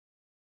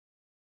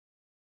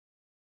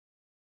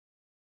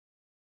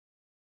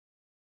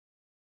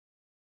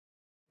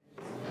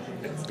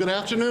Good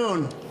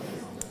afternoon,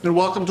 and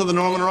welcome to the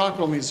Norman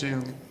Rockwell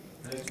Museum.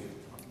 Thank you.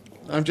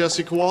 I'm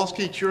Jesse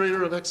Kowalski,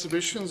 Curator of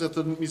Exhibitions at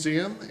the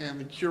museum and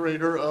the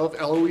Curator of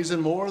Eloise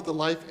and More, The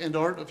Life and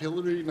Art of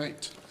Hilary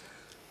Knight.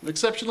 An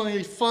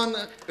exceptionally fun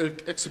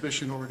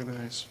exhibition to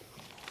organize.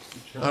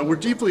 We're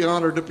deeply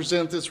honored to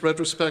present this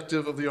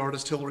retrospective of the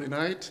artist Hilary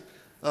Knight,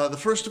 the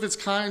first of its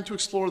kind to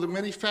explore the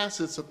many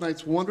facets of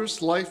Knight's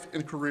wondrous life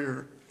and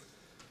career.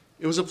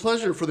 It was a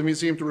pleasure for the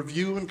museum to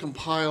review and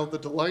compile the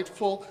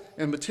delightful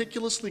and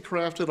meticulously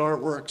crafted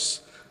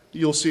artworks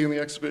you'll see in the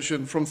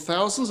exhibition from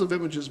thousands of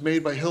images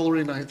made by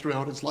Hilary Knight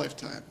throughout his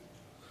lifetime.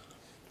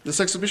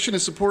 This exhibition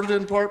is supported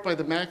in part by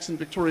the Max and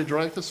Victoria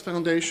Dreyfus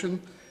Foundation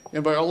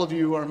and by all of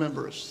you, our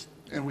members,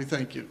 and we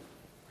thank you.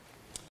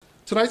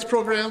 Tonight's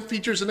program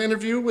features an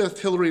interview with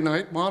Hilary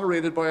Knight,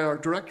 moderated by our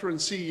director and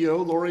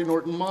CEO, Laurie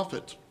Norton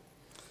Moffatt.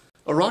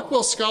 A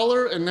Rockwell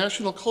scholar and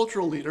national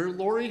cultural leader,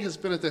 Laurie has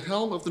been at the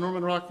helm of the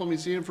Norman Rockwell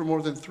Museum for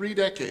more than 3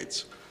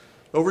 decades,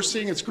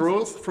 overseeing its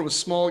growth from a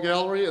small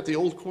gallery at the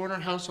Old Corner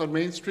House on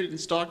Main Street in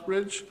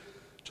Stockbridge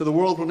to the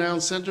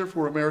world-renowned Center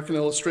for American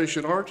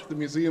Illustration Art the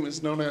museum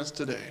is known as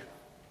today.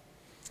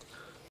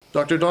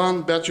 Dr.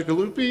 Don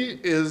Bacigalupi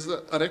is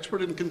an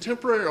expert in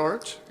contemporary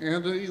art,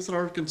 and he's an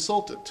art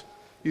consultant.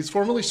 He's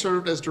formerly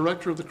served as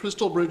director of the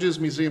Crystal Bridges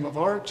Museum of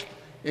Art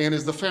and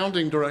is the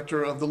founding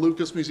director of the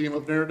Lucas Museum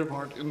of Narrative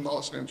Art in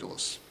Los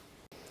Angeles,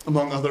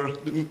 among other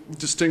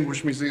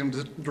distinguished museum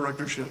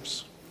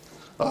directorships.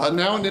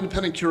 Now an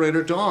independent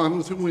curator, Don,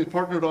 with whom we've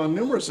partnered on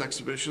numerous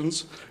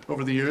exhibitions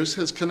over the years,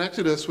 has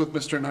connected us with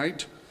Mr.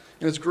 Knight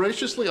and has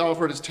graciously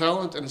offered his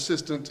talent and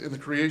assistance in the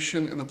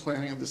creation and the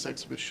planning of this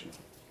exhibition.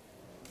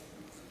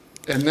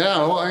 And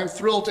now I am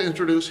thrilled to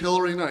introduce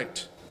Hilary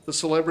Knight, the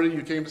celebrity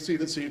you came to see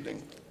this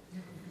evening.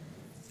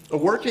 A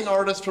working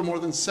artist for more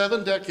than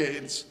 7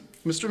 decades,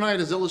 Mr. Knight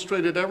has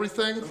illustrated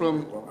everything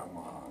from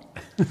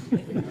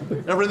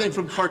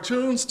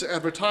cartoons to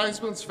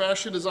advertisements,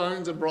 fashion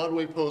designs, and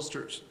Broadway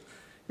posters.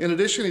 In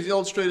addition, he's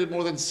illustrated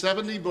more than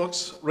 70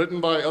 books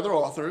written by other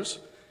authors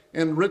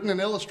and written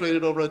and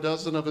illustrated over a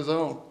dozen of his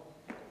own.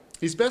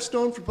 He's best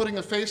known for putting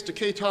a face to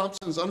Kay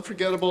Thompson's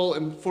unforgettable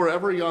and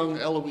forever young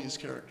Eloise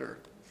character.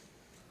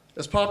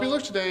 As popular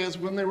today as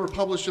when they were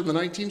published in the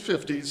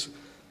 1950s,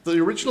 the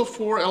original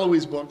 4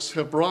 Eloise books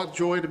have brought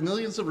joy to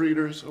millions of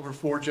readers over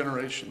 4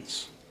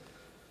 generations.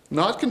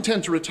 Not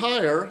content to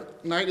retire,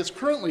 Knight is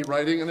currently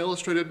writing an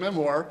illustrated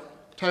memoir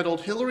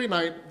titled Hilary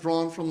Knight,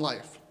 Drawn from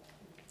Life.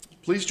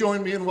 Please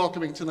join me in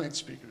welcoming tonight's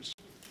speakers.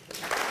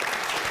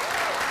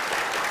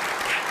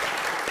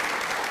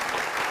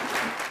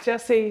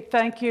 Jesse,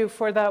 thank you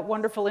for that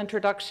wonderful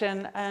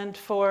introduction and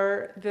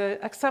for the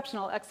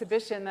exceptional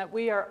exhibition that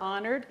we are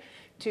honored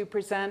to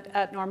present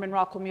at Norman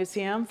Rockwell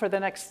Museum for the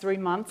next 3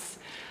 months.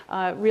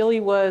 It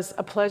really was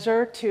a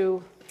pleasure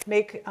to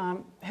make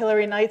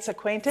Hilary Knight's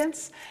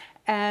acquaintance,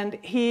 and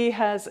he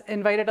has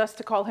invited us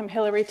to call him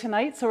Hilary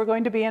tonight, so we're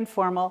going to be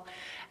informal.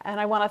 And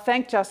I want to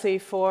thank Jesse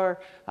for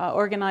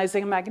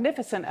organizing a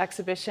magnificent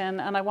exhibition,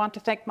 and I want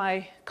to thank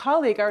my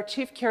colleague, our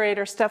chief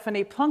curator,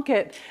 Stephanie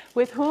Plunkett,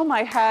 with whom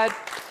I had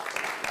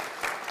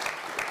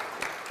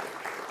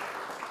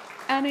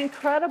an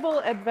incredible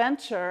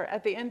adventure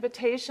at the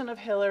invitation of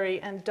Hilary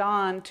and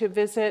Don to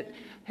visit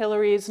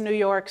Hilary's New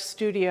York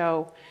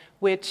studio,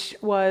 which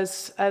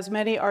was, as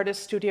many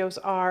artist studios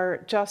are,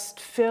 just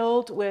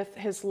filled with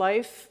his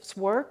life's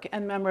work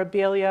and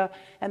memorabilia,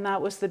 and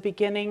that was the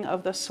beginning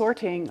of the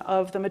sorting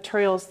of the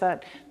materials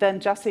that then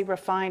Jesse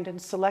refined and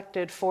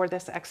selected for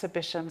this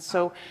exhibition.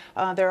 So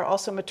there are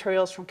also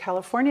materials from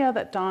California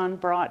that Don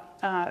brought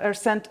or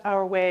sent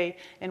our way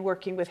in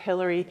working with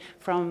Hilary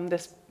from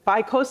this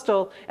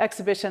bi-coastal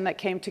exhibition that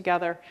came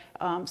together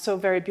so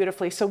very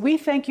beautifully. So we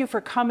thank you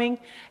for coming,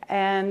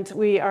 and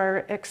we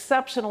are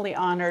exceptionally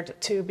honored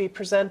to be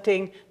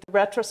presenting the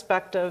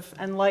retrospective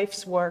and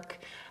life's work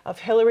of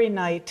Hilary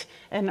Knight,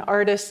 an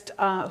artist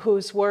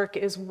whose work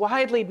is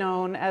widely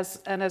known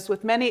and as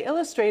with many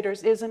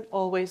illustrators, isn't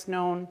always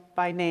known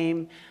by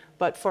name.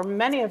 But for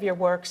many of your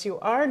works, you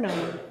are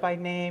known by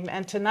name,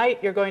 and tonight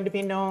you're going to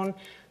be known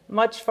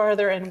much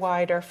farther and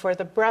wider for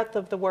the breadth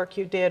of the work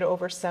you did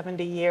over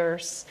 70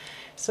 years.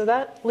 So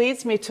that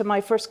leads me to my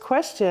first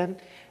question.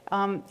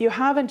 You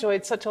have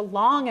enjoyed such a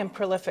long and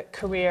prolific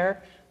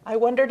career. I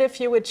wondered if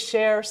you would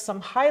share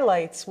some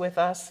highlights with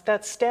us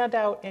that stand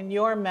out in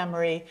your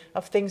memory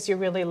of things you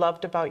really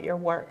loved about your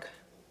work.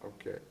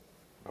 Okay.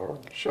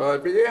 Shall I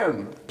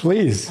begin?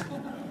 Please.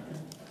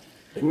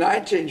 In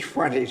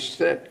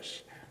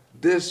 1926,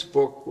 this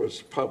book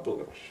was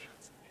published.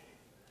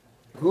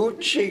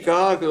 Gucci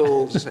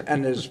goggles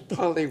and his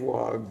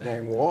pollywog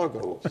named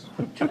Woggles.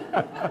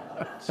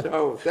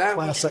 So that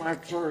was my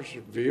first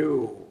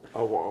view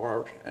of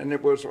art, and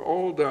it was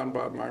all done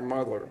by my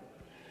mother.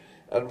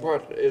 And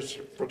what is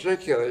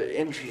particularly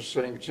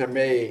interesting to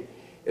me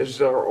is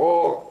they're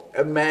all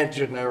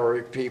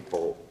imaginary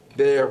people.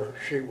 There,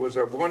 she was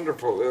a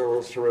wonderful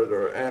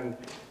illustrator and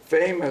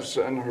famous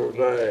in her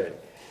day.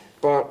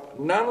 But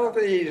none of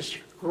these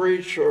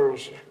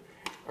creatures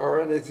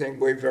are anything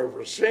we've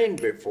ever seen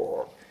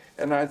before.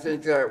 And I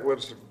think that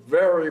was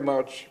very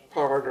much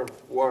part of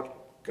what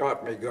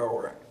got me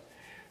going.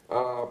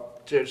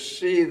 To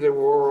see the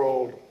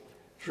world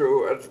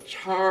through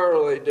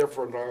entirely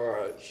different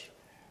eyes.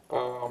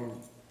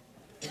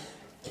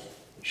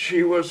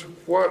 She was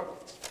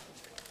what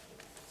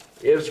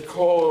is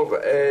called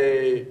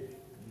a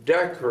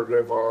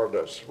decorative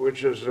artist,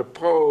 which is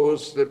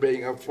opposed to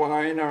being a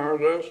fine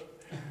artist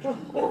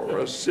or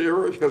a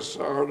serious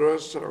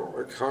artist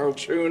or a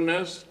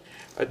cartoonist.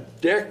 A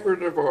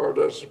decorative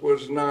artist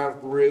was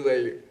not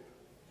really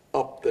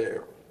up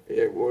there.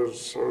 It was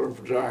sort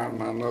of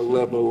down on a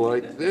level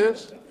like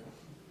this.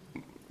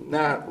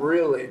 Not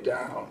really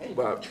down,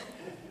 but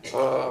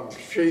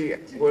she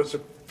was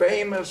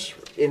famous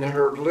in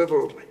her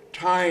little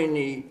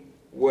tiny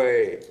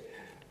way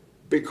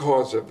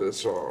because of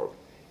this art.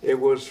 It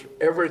was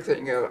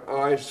everything that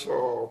I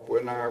saw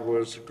when I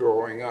was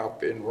growing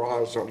up in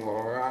Roslyn,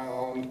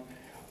 Long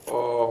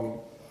Island.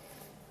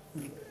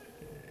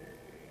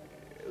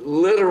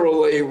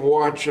 Literally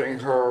watching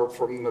her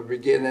from the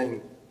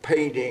beginning,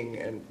 painting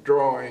and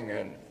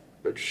drawing,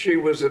 but she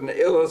was an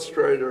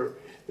illustrator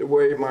the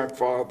way my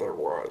father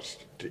was.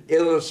 The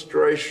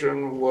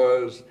illustration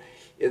was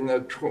in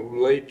the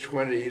late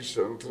 20s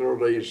and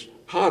 30s,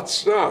 hot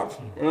stuff,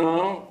 you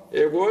know?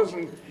 It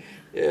wasn't,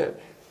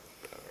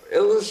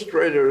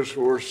 illustrators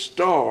were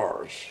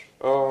stars.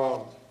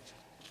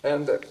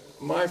 And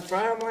my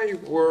family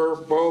were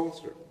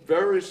both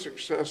very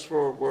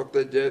successful at what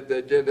they did.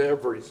 They did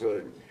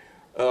everything.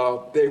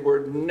 They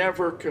were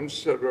never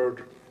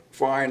considered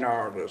fine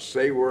artists.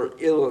 They were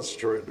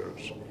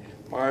illustrators.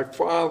 My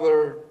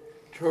father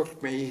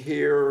took me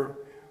here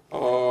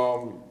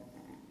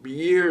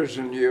years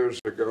and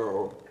years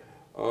ago.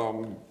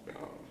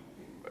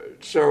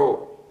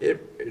 So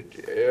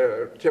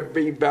to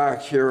be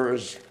back here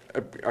is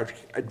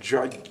a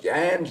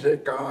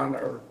gigantic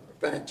honor,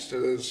 thanks to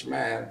this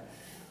man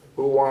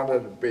who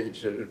wanted me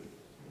to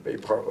be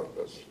part of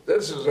this.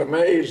 This is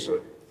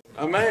amazing,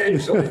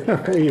 amazing. It's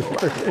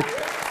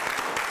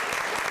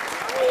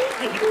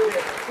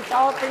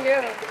all for you.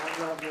 I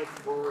love it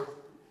for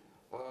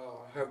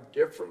how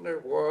different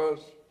it was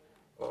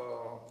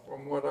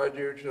from what I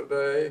do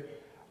today.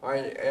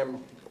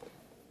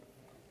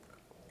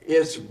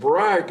 It's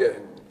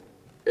bragging,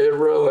 it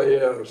really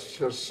is,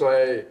 to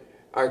say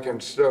I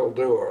can still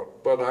do it,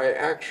 but I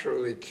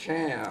actually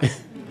can.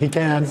 He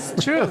can. It's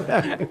true.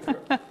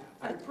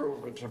 I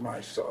prove it to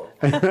myself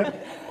a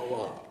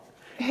lot.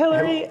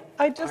 Hilary,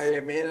 I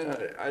am in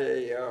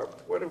a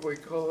what do we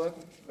call it?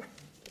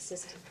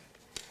 Assistant.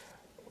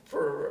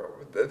 For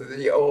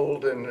the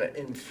old and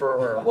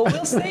infirm. Well,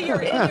 we'll say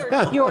you're in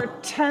your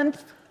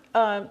 10th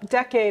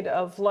decade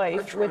of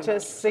life, which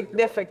is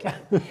significant.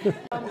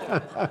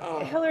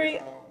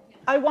 Hilary,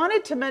 I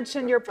wanted to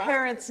mention your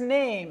parents'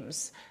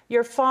 names.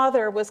 Your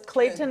father was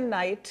Clayton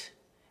Knight,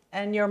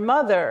 and your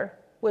mother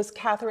was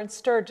Catherine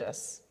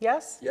Sturgis,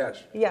 yes?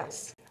 Yes.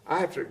 Yes. I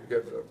have to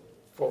give the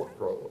full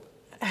quote.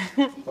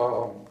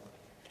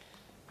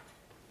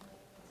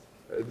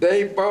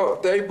 They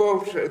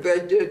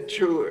did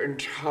two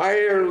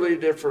entirely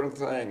different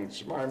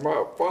things. My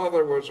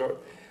father was a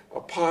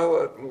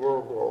pilot in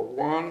World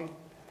War I,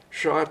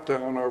 shot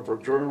down over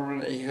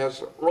Germany. He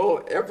has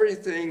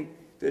everything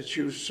that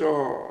you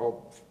saw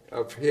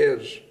of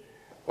his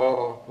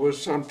was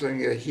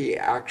something that he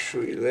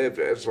actually lived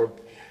as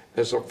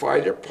a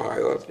fighter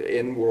pilot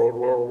in World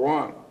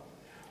War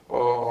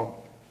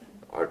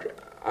I.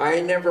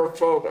 I never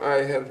felt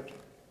I had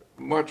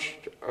much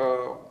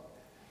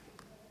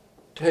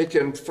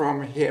taken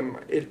from him.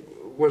 It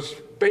was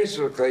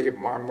basically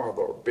my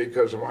mother,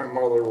 because my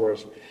mother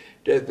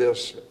did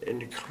this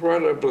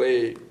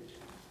incredibly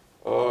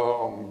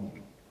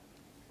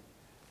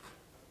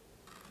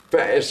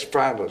it's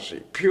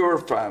fantasy, pure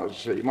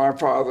fantasy. My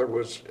father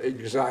was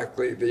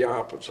exactly the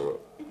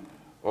opposite.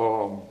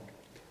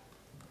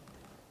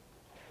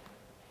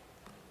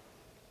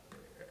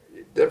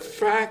 The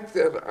fact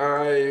that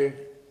I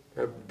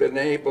have been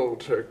able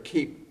to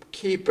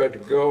keep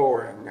it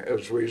going,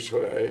 as we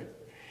say,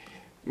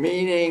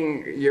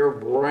 meaning your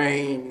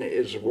brain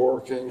is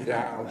working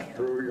down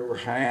through your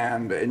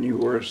hand and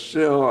you are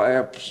still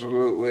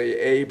absolutely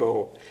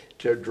able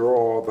to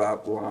draw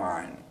that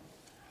line.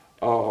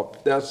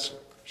 That's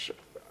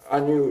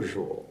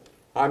unusual.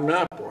 I'm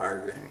not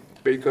bragging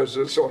because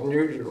it's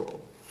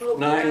unusual.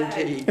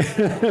 96.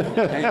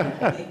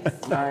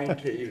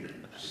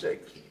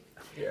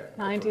 Yeah.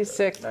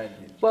 96.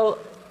 Well,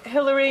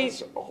 Hilary.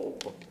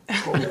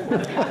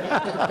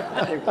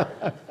 Anyway,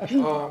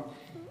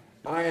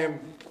 I am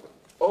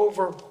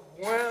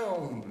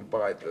overwhelmed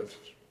by this,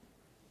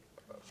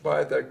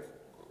 by the,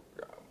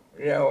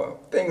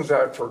 things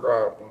I've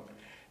forgotten,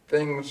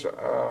 things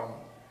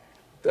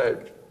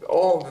that,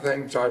 all the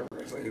things I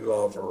really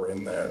love are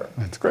in there.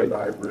 That's great. That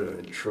I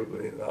really,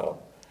 truly love.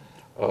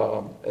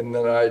 And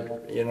then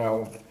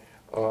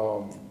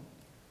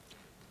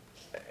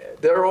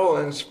they're all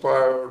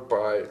inspired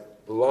by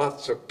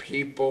lots of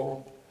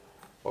people,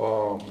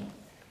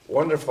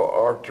 wonderful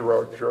art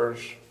directors,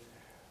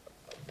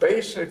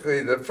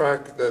 basically the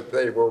fact that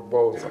they were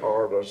both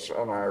artists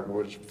and I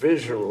was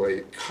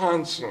visually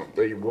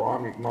constantly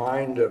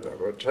reminded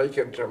of it,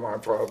 taken to my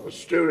father's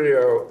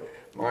studio.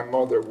 My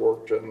mother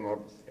worked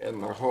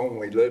in the home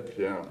we lived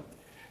in.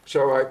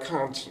 So I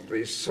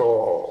constantly saw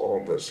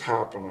all this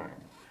happening.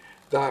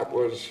 That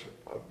was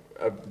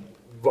a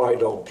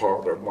vital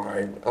part of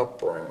my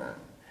upbringing.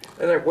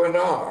 And it went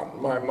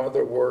on. My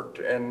mother worked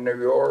in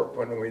New York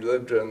when we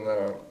lived in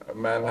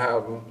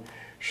Manhattan.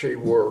 She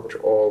worked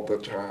all the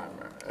time.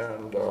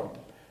 And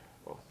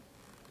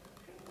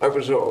I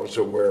was always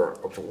aware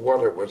of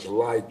what it was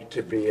like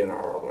to be an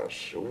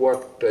artist,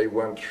 what they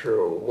went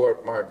through,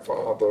 what my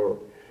father,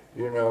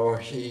 you know,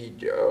 he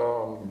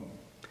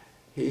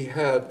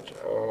had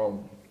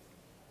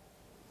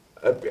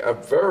a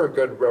very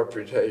good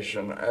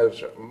reputation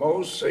as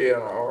mostly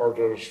an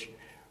artist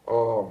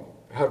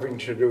having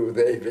to do with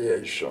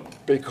aviation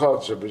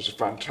because of his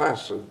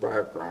fantastic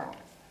background.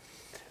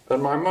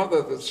 And my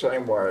mother the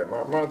same way.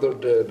 My mother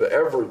did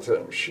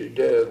everything. She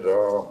did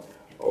a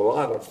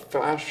lot of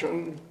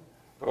fashion.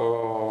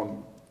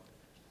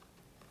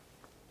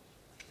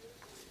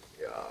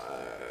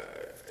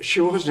 She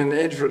wasn't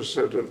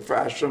interested in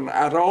fashion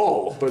at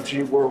all, but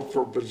she worked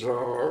for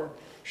Bazaar.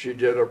 She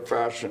did a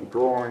fashion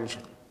drawings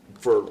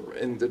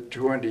in the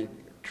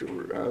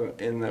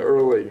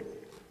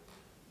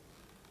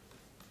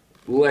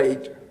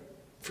late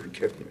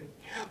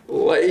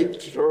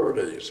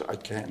 30s. I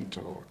can't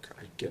talk.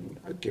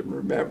 I can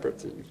remember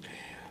things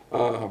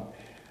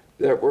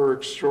that were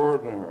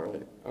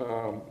extraordinary.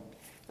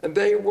 And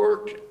they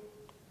worked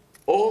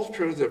all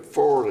through the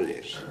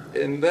 40s,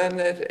 and then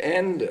it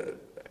ended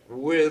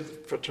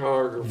with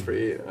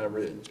photography and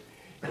everything.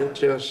 It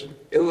just,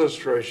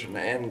 illustration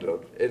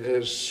ended. It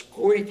has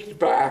squeaked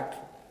back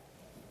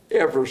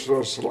ever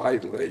so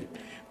slightly,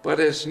 but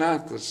it's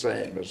not the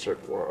same as it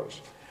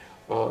was.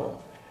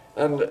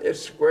 And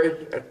it's great,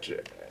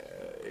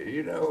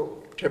 you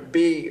know, to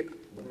be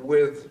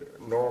with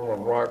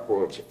Norman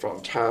Rockwell's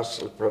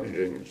fantastic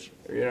paintings,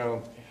 you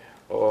know.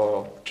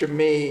 To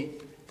me,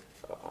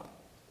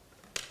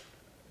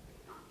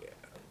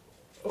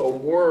 a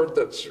word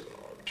that's,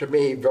 to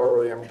me,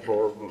 very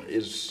important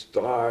is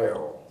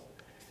style.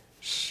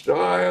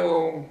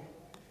 Style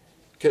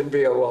can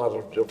be a lot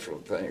of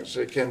different things.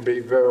 It can be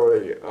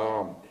very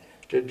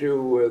to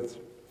do with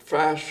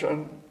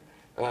fashion,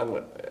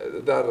 and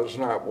that is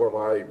not what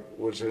I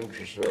was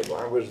interested in.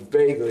 I was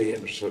vaguely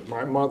interested.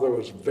 My mother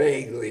was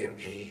vaguely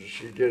interested.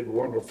 She did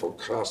wonderful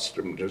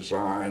costume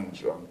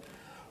designs and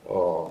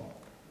all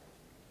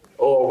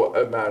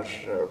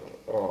imaginative.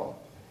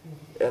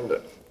 And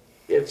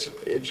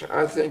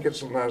I think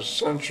it's an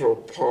essential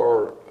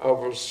part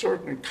of a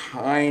certain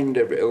kind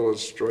of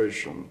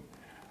illustration,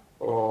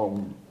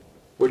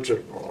 which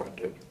is what I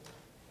did.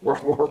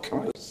 What more can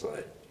I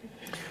say?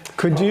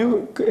 Could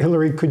you,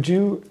 Hilary, could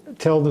you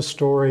tell the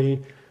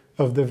story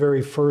of the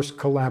very first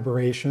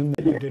collaboration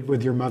that you did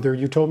with your mother?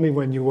 You told me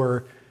when you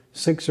were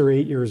 6 or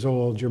 8 years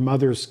old, your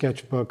mother's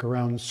sketchbook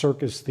around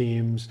circus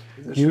themes,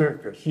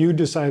 you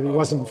decided it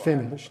wasn't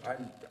finished.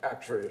 I'm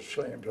actually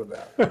ashamed of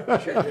that.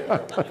 She did a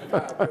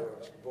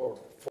fabulous book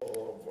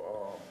full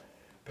of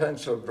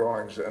pencil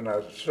drawings in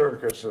a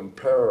circus in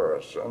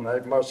Paris, and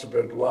they must have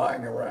been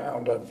lying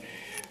around, and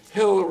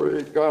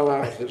Hilary got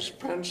out his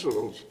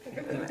pencils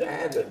and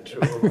added to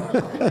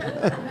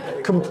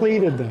them.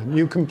 Completed them.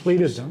 You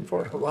completed them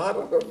for her. A lot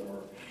of them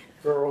were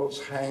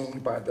girls hanging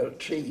by their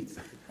teeth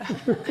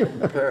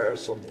in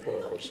Paris and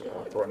Paris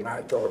Opera, and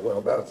I thought, well,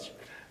 that's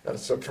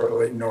a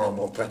fairly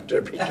normal thing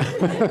to be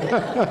doing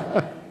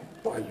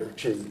by your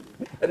teeth.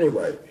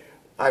 Anyway,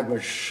 I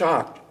was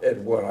shocked at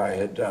what I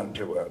had done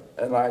to it,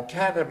 and I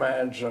can't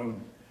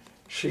imagine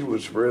she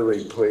was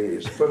really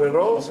pleased. But it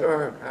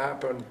also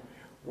happened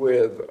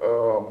with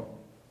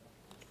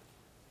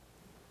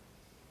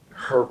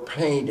her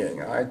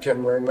painting. I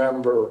can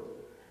remember,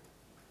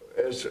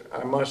 as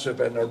I must have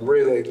been a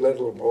really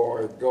little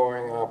boy,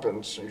 going up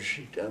and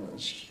she'd done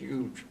this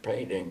huge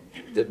painting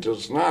that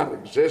does not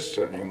exist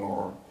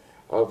anymore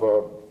of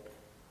a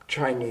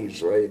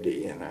Chinese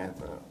lady, and I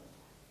thought,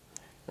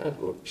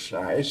 that looks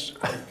nice.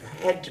 I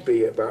had to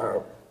be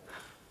about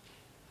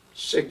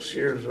 6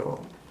 years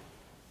old.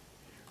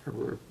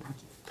 Her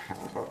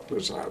palette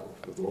was out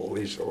with all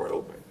these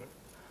oil paintings.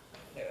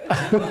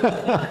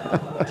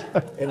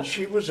 And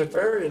she was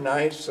very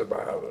nice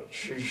about it.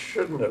 She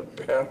shouldn't have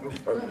been,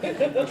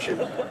 but she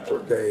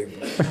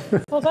forgave me.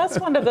 Well, that's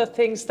one of the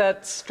things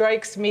that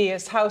strikes me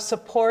is how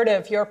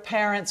supportive your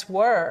parents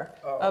were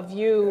of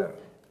you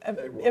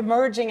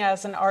emerging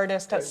as an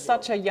artist at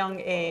such a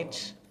young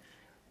age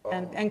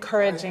and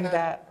encouraging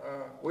that.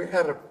 We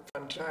had a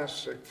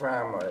fantastic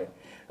family,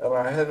 and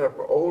I had an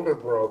older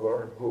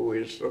brother who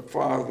is the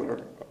father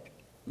of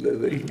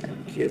Lily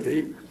and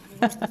Kitty.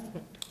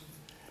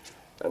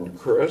 And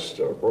Chris,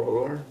 their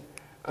brother,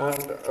 and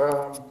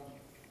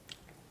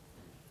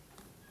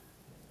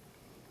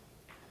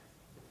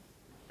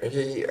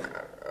he,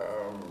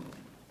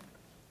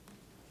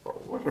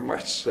 what am I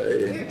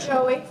saying?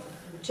 Joey.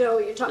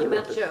 Joey, you're talking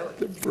about Joey.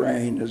 The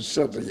brain is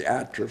suddenly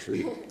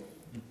atrophied.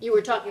 You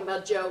were talking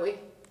about Joey.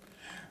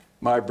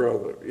 My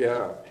brother,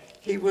 yeah.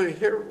 He was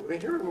here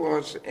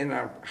was in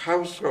a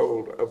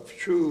household of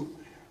two,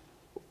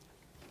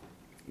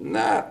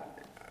 not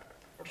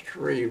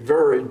three,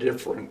 very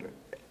different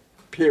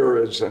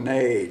periods in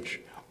age,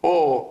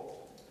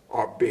 all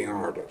are being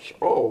artists,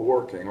 all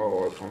working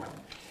all the time.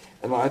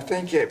 And I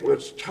think it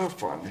was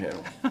tough on him,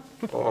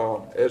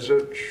 as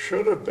it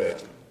should have been,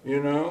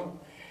 you know?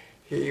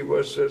 He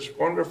was this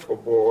wonderful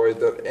boy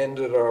that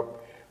ended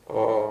up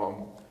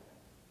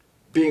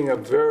being a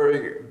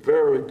very,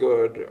 very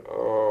good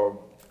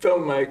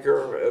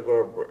filmmaker at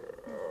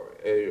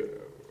a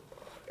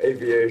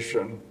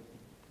aviation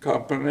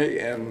company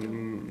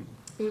and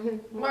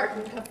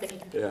Martin Company.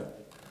 yeah.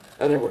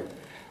 Anyway,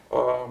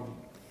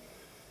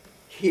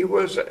 he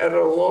was at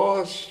a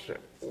loss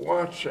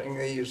watching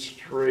these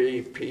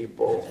three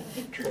people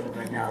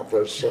turning out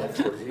this stuff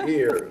for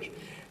years.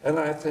 And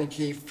I think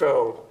he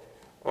felt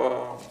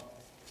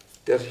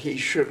that he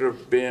should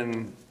have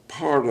been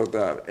part of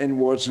that and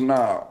was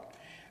not.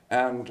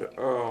 And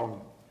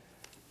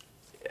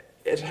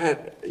it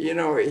had, you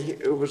know,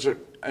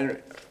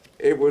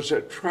 it was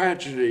a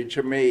tragedy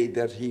to me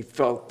that he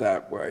felt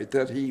that way,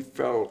 that he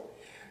felt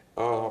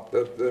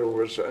that there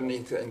was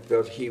anything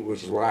that he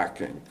was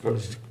lacking,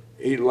 because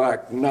he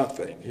lacked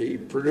nothing. He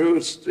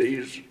produced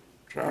these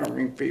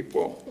charming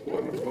people.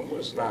 One of them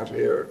was not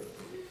here.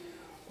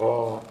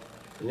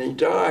 And he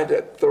died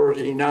at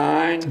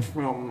 39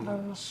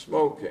 from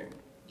smoking.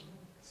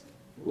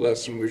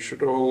 Lesson we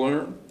should all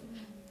learn.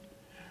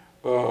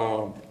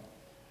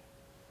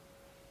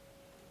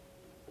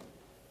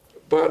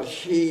 But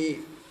he,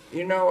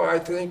 you know, I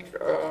think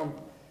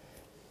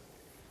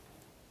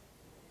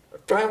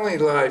family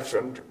life,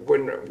 and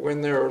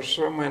when there are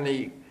so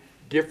many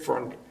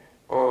different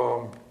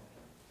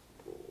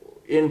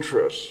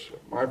interests.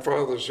 My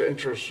father's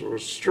interest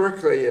was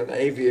strictly in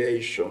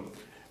aviation.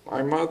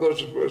 My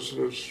mother's was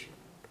this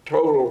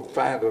total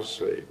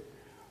fantasy.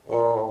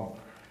 All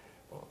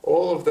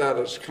of that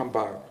has come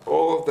back.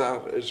 All of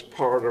that is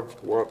part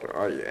of what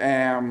I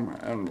am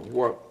and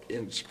what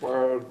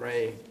inspired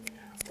me.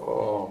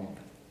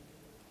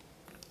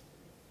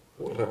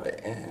 What I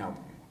am,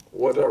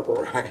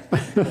 whatever I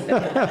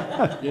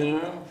am, you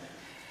know?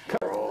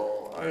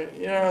 I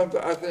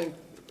think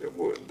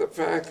the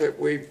fact that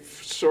we've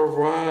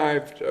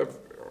survived a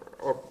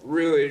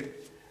really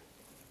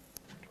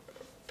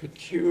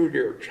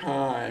peculiar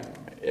time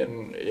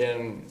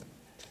in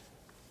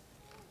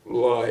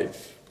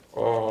life,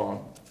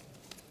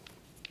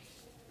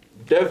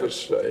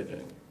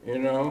 devastating, you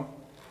know?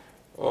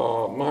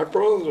 My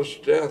brother's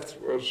death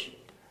was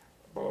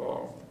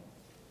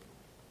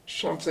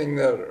something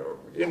that,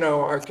 you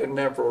know, I can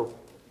never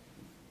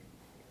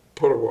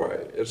put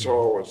away. It's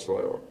always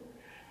there.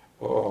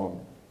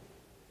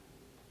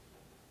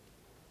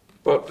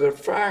 But the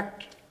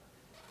fact,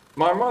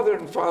 my mother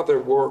and father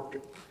worked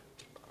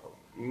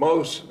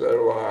most of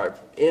their life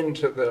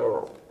into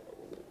their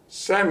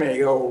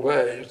semi-old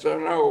age. I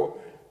know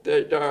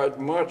they died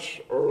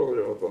much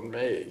earlier than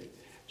me,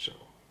 so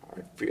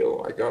I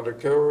feel I got to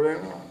carry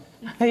on.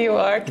 You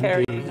are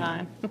carrying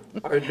on.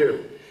 I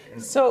do.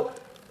 So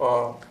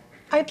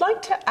I'd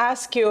like to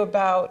ask you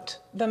about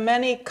the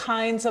many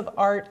kinds of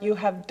art you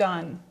have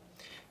done.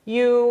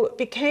 You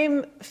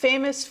became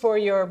famous for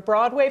your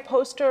Broadway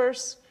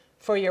posters,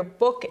 for your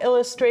book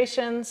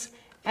illustrations,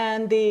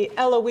 and the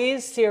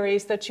Eloise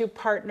series that you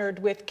partnered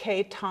with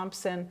Kay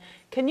Thompson.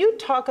 Can you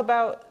talk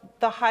about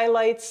the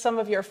highlights, some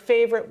of your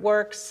favorite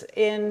works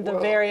in the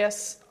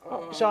various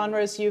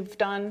genres you've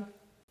done?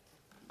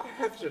 I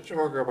have to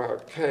talk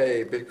about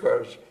Kay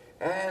because,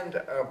 and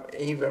an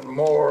even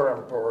more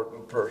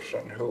important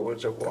person who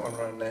was a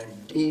woman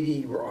named Dee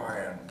Dee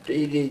Ryan,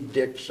 Dee Dee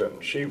Dixon.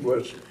 She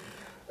was,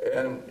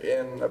 in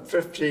the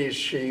 50s,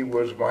 she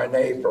was my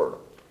neighbor.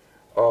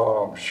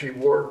 She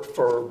worked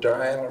for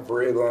Diana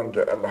Vreeland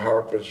and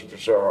Harper's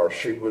Bazaar.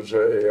 She was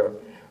a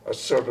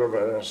sort of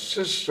an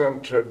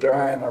assistant to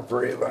Diana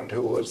Vreeland,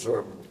 who was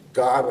the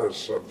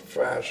goddess of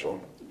fashion.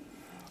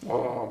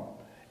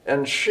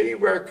 And she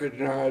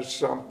recognized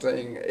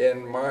something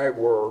in my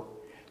work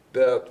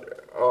that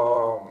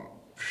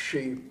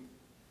she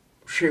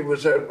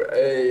was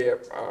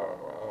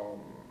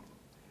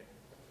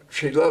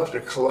she loved to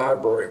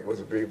collaborate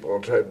with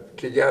people,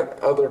 to get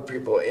other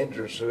people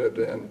interested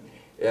in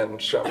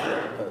something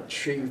that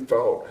she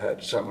felt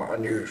had some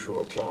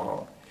unusual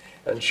talent.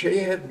 And she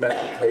had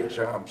met Kay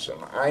Thompson.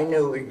 I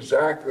knew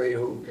exactly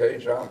who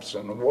Kay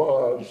Thompson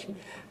was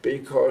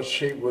because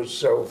she was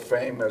so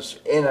famous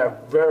in a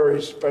very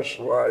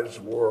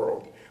specialized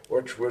world,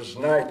 which was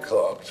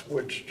nightclubs,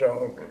 which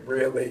don't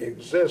really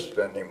exist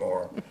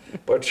anymore.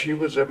 But she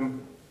was a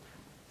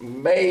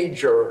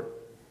major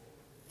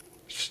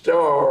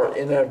star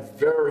in a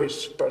very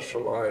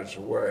specialized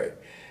way.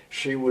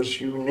 She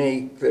was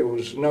unique. There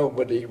was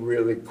nobody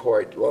really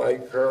quite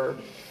like her.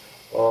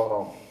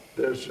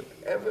 There's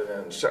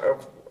evidence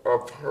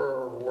of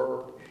her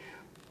work,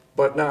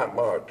 but not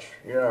much.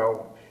 You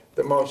know,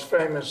 the most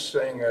famous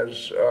thing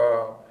is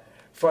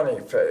Funny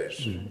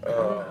Face.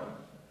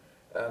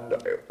 And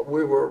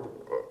we were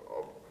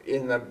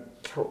in the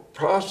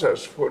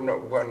process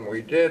when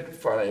we did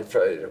Funny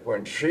Face,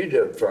 when she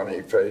did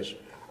Funny Face,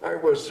 I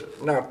was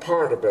not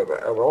part of it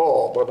at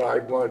all, but I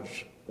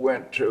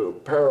went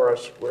to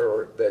Paris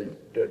where they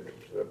did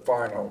the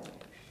final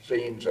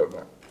scenes of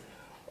it.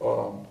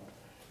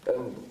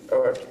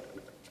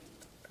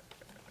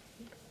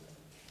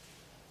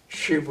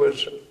 She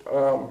was,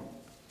 I'm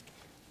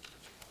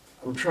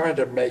trying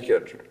to make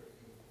it,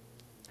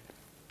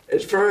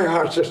 it's very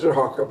hard to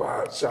talk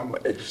about some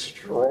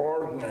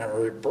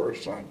extraordinary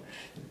person,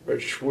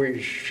 but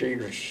she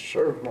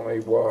certainly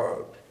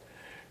was.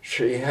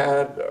 She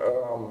had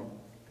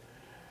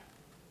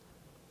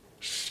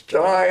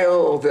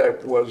style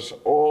that was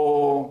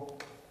all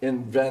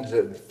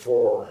invented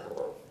for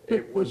her.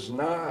 It was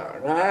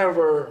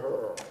never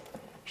her.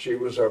 She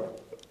was a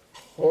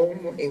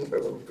homely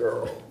little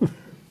girl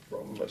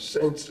from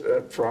St.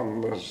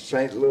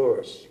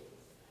 Louis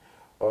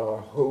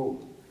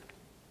who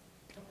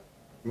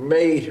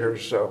made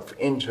herself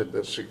into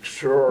this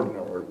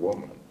extraordinary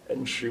woman.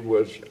 And she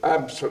was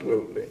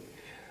absolutely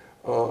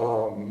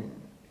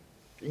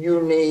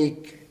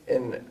unique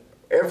in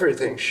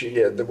everything she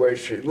did, the way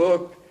she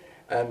looked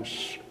and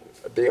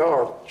the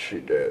art she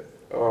did.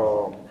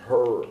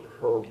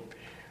 Her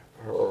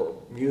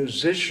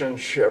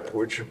musicianship,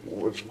 which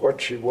was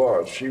what she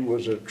was. She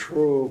was a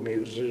true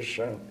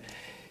musician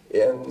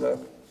in the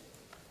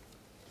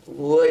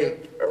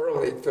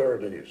early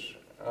 30s.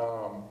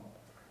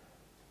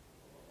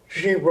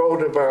 She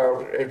wrote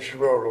about, and she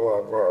wrote a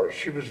lot about it.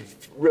 She was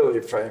really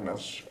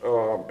famous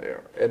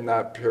in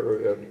that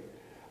period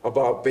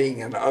about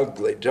being an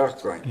ugly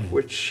duckling,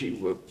 which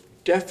she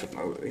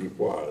definitely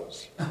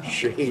was.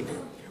 She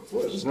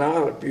was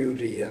not a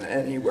beauty in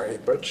any way,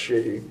 but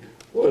she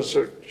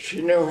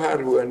knew how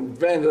to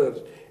invent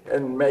it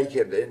and make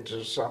it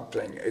into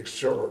something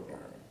extraordinary.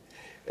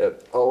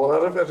 A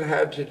lot of it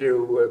had to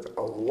do with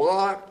a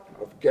lot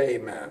of gay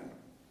men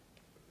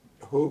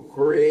who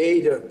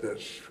created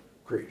this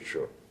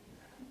creature.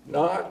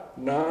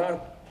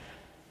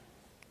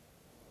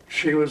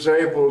 She was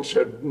able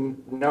to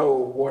know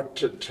what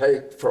to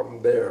take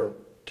from their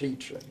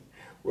teaching.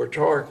 We're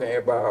talking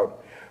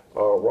about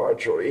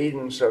Roger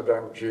Edens at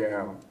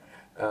MGM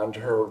and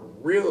her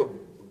real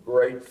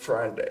great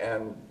friend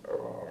and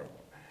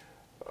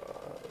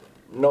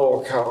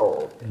Noel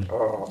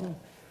Cowell.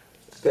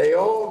 They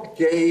all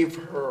gave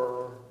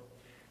her,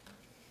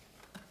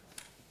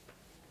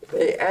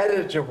 they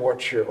added to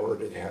what she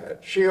already had.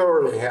 She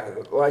already had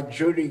it, like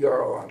Judy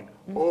Garland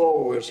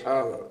always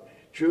had it.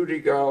 Judy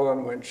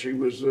Garland, when she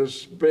was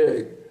this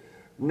big,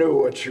 knew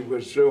what she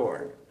was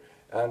doing.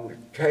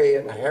 And Kay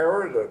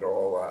inherited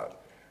all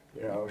that.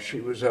 You know, she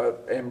was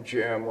at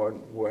MGM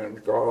when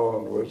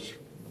Garland was,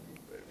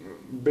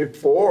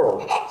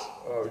 before,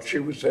 she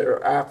was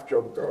there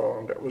after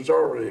Garland. It was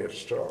already a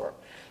star.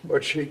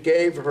 But she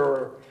gave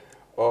her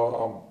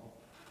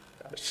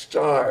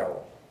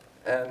style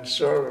and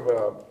sort of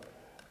a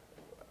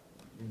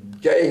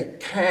gay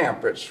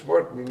camp. It's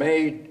what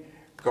made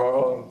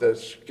Garland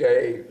this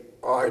gay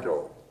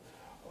idol.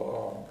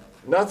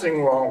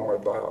 Nothing wrong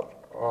with that.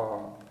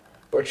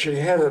 But she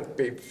had it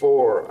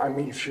before. I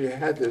mean, she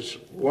had this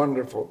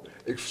wonderful,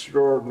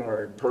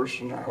 extraordinary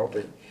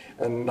personality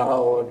and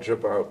knowledge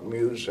about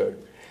music.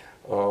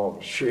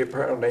 She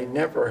apparently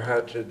never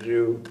had to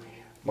do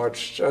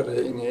much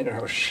studying. You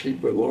know, she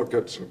would look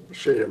at some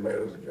sheet of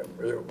music and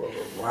be able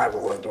to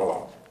rattle it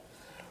off.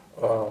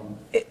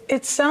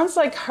 It sounds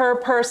like her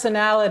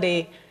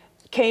personality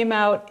came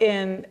out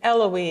in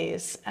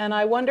Eloise, and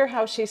I wonder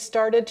how she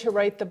started to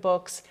write the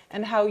books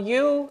and how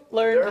you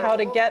learned how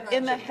to get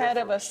in the head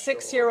of a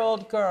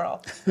 6-year-old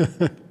girl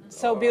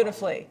so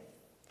beautifully.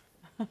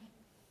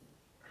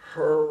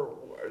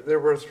 There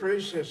were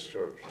 3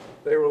 sisters.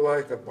 They were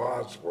like the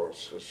Boswell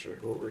sisters,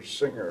 who were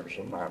singers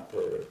in that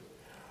period.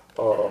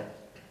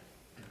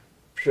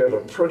 She had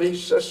a pretty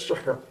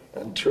sister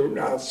and 2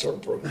 not so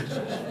pretty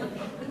sisters.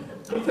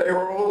 But they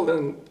were all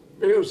in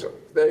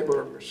music. They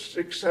were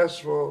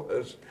successful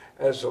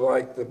as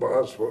like the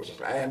Boswell's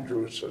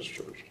Andrews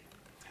sisters.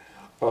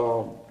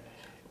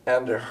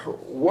 And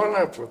one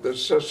of the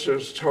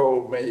sisters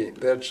told me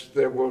that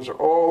there was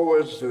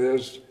always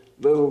this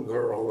little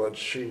girl that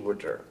she would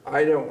do.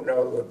 I don't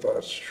know that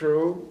that's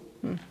true.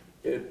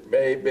 It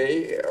may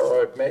be,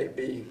 or it may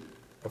be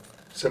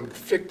some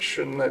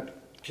fiction that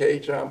Kay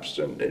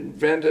Thompson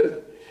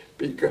invented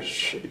because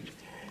she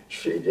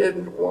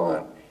didn't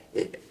want.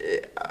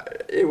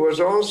 It was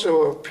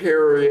also a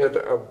period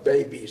of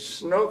Baby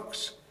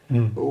Snooks,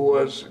 who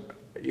was,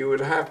 you would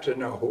have to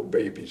know who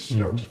Baby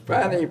Snooks,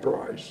 Fanny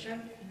Brice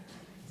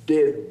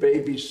did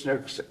Baby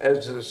Snooks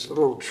as this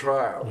little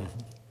child.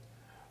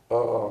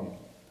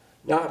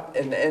 Not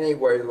in any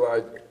way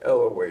like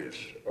Eloise,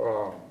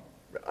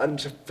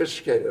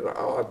 unsophisticated,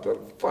 odd,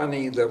 but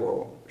funny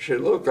little, she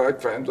looked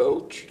like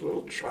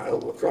little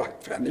child looked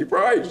like Fanny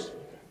Brice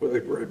with a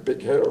great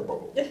big hair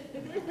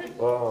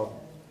bow.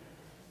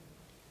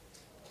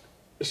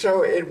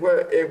 So it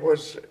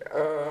was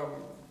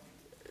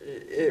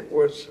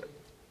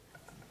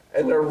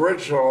an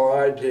original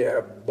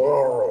idea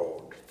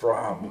borrowed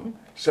from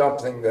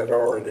something that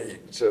already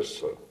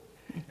existed.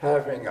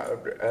 Having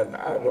an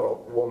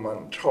adult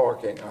woman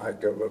talking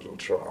like a little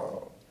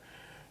child.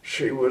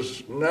 She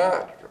was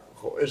not,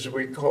 as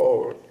we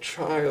call it,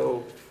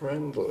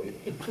 child-friendly.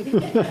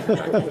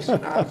 That was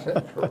not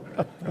in her.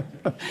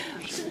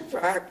 In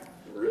fact,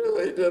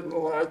 really didn't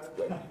like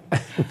them.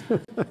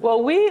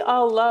 Well, we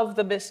all love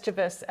the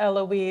mischievous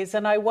Eloise,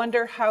 and I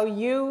wonder how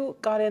you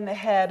got in the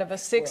head of a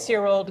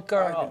 6-year-old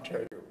girl. I can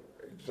tell you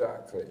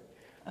exactly.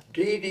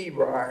 Dee Dee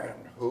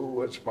Ryan, who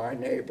was my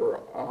neighbor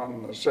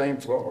on the same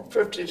floor,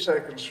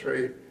 52nd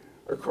Street,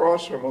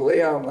 across from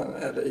Leon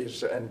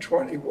Linetti's and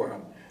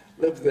 21,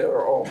 lived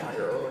there all my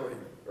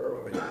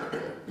early life.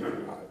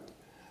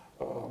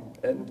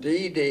 And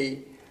Dee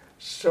Dee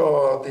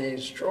saw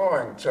these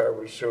drawings I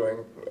was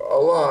doing a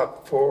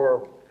lot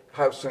for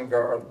House and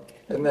Garden,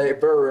 and they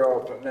very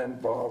often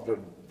involved a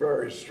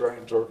very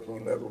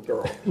strange-looking little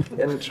girl,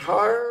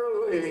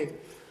 entirely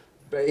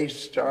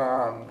based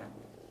on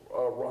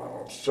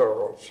Ronald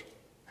Searles.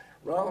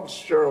 Ronald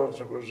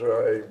Searles was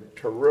a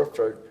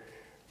terrific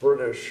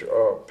British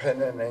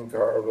pen and ink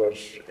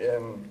artist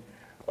in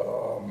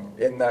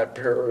that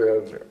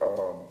period,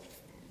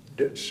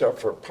 did stuff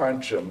for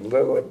Punch and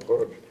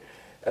Lilliput,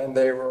 and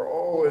they were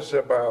always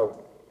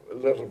about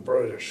little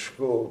British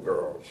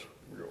schoolgirls,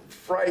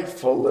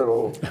 frightful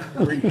little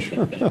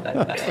creatures.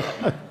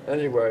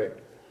 Anyway,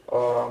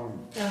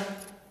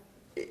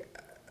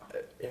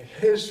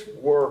 his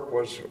work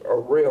was a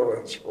real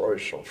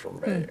inspiration for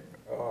me.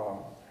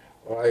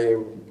 I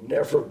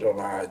never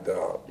denied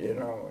that, you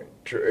know,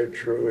 it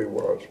truly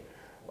was.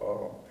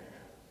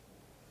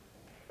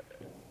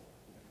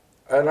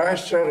 And I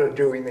started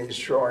doing these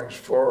drawings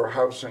for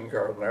House and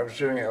Garden. I was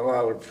doing a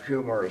lot of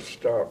humorous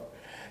stuff.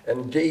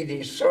 And Dee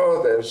Dee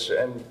saw this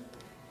and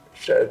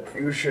said,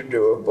 you should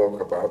do a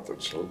book about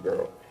this little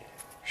girl.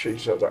 She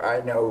said, I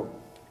know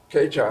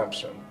Kay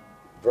Thompson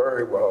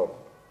very well.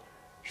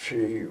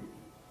 She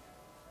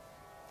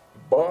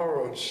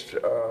borrowed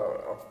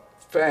a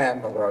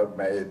fan that I'd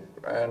made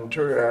and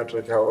took it out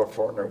to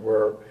California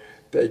where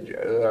they,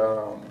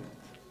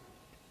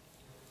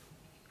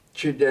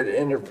 she did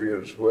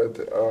interviews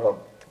with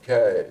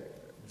Kay,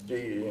 Dee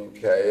Dee and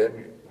Kay,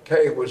 and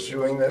Kay was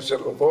doing this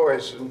little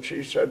voice, and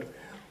she said,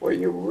 well,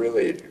 you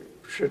really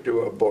should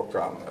do a book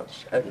on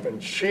this.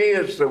 And she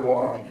is the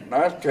one,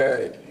 not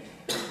Kay,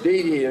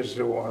 Dee Dee is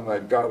the one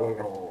that got it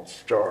all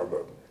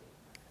started.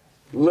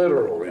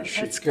 Literally,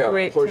 she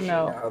kept pushing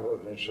at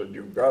it and said,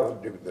 you've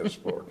got to do this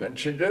book. And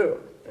she did,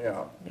 you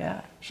know.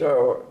 Yeah.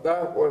 So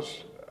that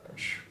was,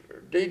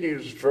 Dee Dee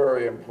is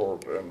very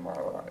important in my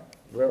life,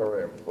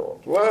 very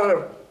important. A lot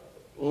of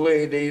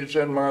ladies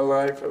in my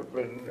life have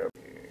been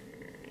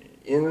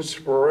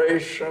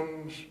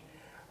inspirations.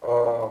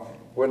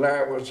 When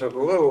I was a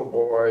little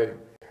boy,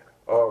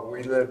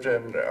 we lived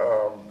in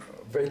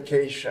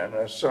vacation,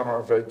 a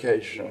summer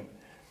vacation,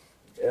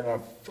 in a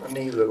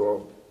funny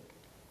little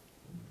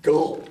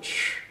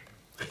gulch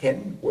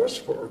in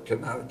Westport,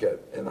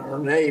 Connecticut. And our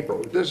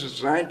neighbor, this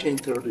is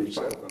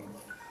 1937,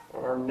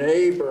 our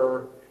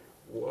neighbor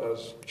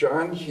was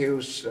John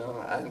Huston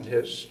and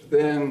his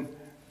then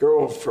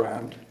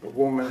girlfriend, a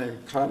woman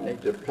named Connie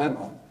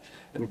DePenna.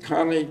 And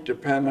Connie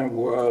DePenna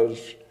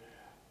was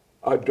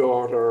a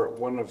daughter,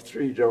 one of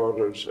 3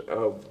 daughters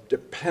of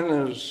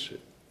DePenna's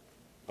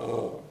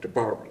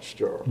department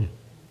store.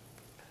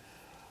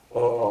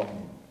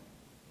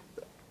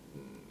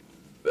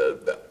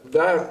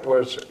 That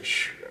was,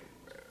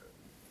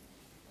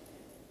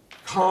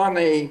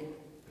 Connie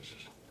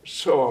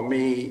saw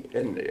me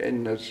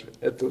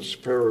at this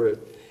period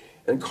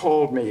and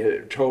called me,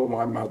 told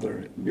my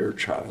mother, your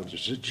child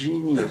is a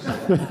genius,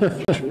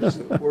 which was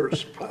the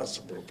worst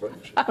possible thing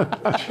she could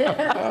do.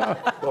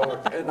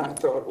 And I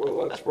thought,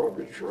 well, that's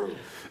probably true.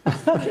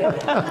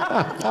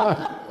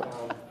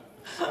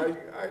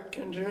 I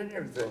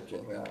continued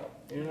thinking that,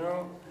 you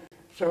know?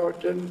 So it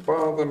didn't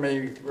bother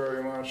me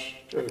very much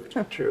to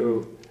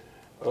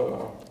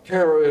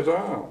carry it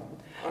on.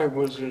 I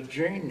was a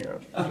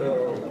genius.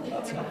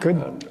 So, good.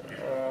 And,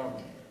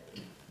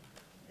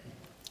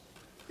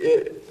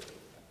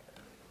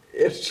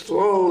 it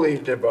slowly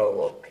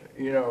developed.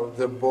 You know,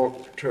 the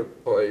book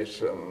took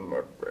place, and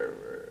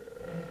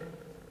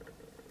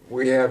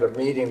we had a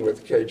meeting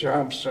with Kay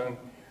Thompson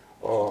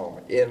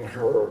in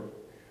her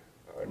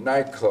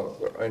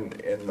nightclub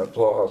in the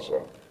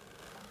plaza.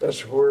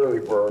 That's really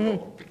where it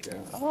all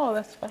began. Oh,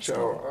 that's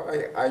fascinating.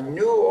 So I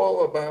knew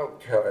all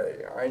about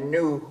Kay. I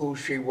knew who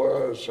she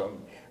was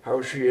and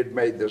how she had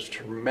made this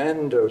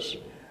tremendous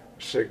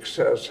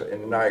success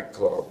in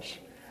nightclubs.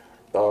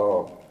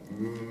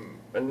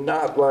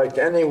 Not like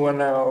anyone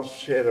else.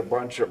 She had a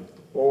bunch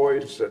of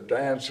boys that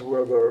danced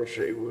with her.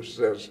 She was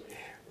this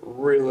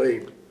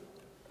really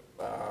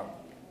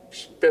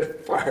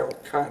spitfire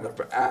kind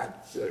of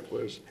act that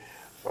was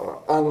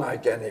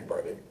unlike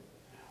anybody.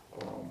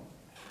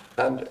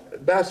 And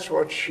that's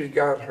what she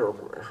got her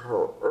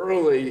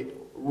early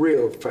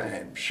real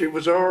fame. She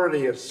was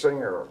already a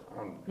singer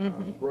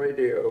on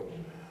radio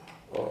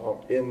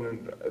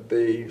in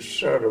the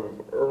sort of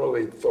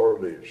early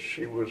 30s.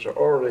 She was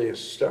already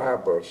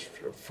established.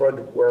 Fred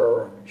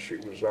Warren she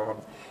was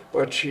on.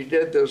 But she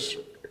did this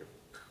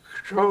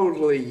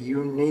totally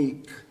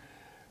unique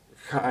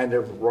kind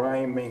of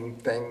rhyming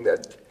thing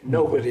that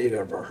nobody had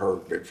ever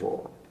heard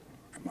before.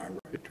 Am I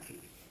right?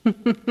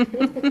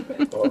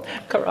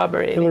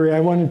 Corroborating. Hilary,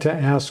 I wanted to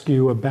ask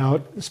you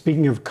about,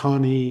 speaking of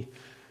Connie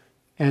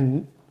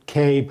and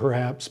Kay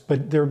perhaps,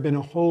 but there have been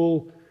a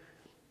whole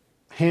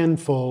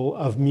handful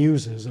of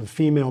muses, of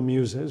female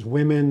muses,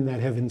 women that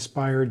have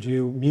inspired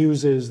you,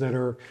 muses that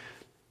are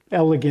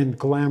elegant,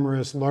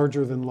 glamorous,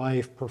 larger than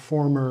life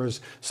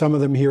performers, some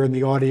of them here in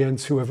the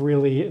audience who have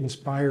really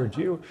inspired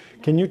you.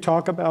 Can you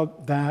talk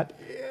about that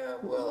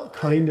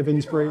kind of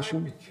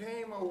inspiration? I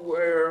became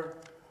aware,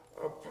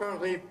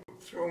 partly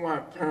through my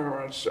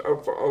parents,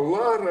 of a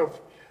lot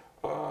of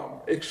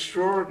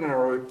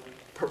extraordinary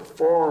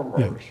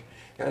performers.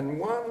 Yeah. And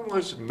one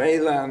was Mei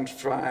Lan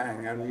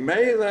Fang, and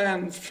Mei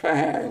Lan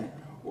Fang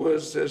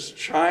was this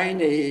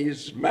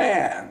Chinese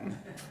man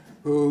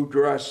who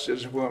dressed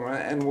as a woman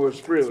and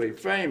was really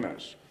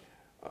famous.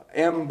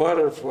 M.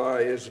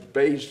 Butterfly is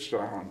based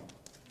on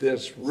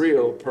this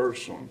real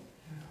person.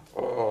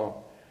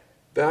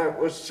 That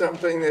was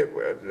something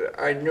that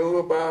I knew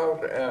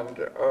about and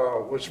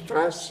was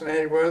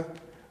fascinated with.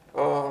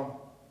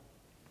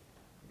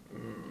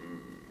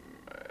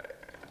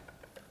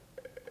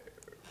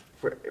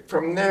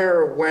 From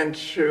there, went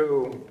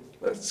to,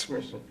 let's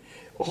see,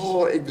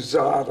 all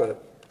exotic.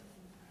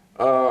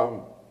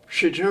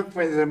 She took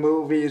me to the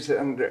movies,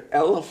 and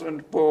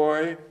Elephant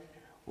Boy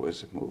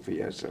was a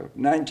movie as of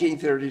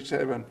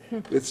 1937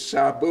 with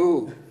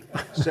Sabu.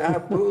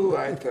 Sabu,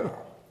 I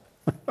thought.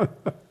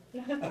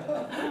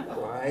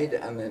 Ride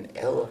on an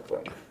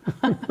elephant.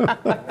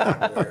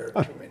 Not wear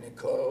too many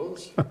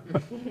clothes,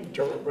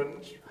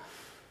 turbans.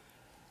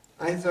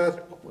 I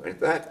thought,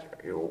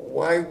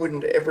 why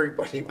wouldn't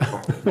everybody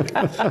want to do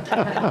that?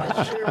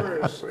 I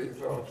seriously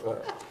thought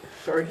that.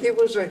 So he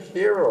was a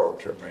hero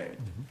to me.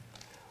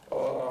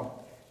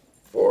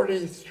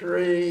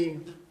 43,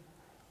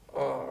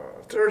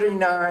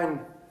 39,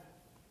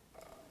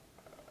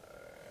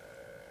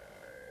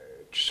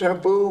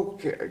 Sabu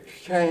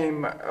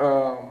came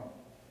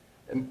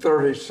in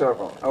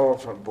 37,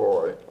 Elephant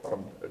Boy,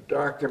 a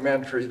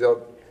documentary that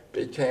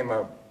became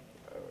a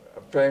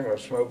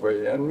famous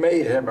movie and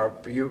made him a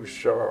huge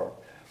star.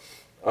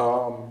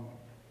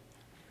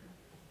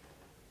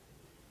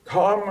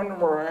 Carmen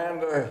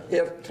Miranda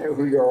hit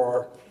New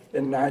York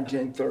in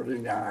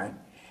 1939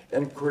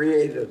 and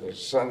created a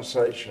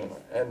sensation,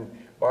 and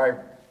my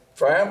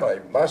family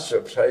must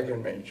have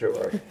taken me to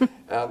it.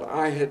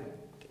 And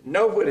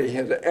nobody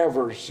had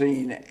ever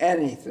seen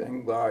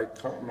anything like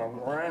Carmen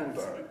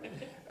Miranda.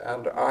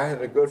 And I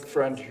had a good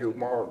friend, Hugh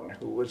Martin,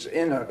 who was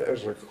in it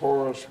as a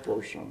chorus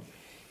person.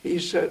 He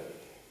said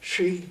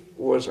she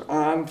was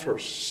on for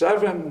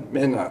 7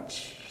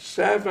 minutes,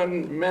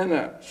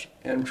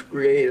 and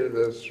created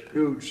this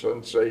huge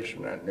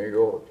sensation in New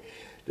York.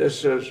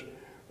 This is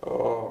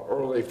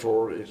early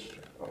 40s.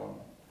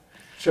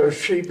 So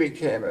she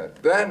became it.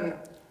 Then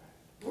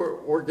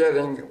we're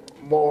getting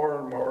more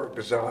and more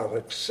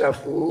exotic.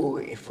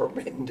 Sabu from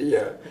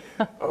India,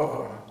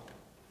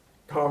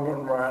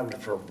 Carmen Miranda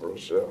from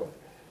Brazil.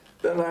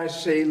 Then I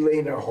see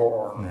Lena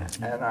Horne,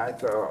 and I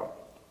thought,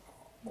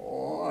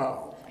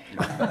 wow.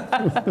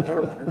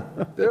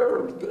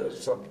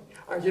 There's something.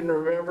 I can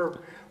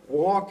remember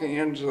walking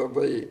into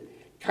the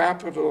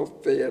Capitol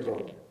Theater,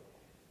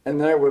 and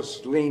there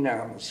was Lena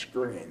on the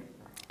screen,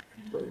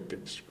 very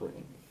big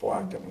screen,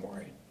 black and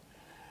white.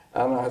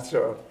 And I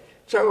thought,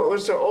 so it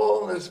was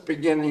all this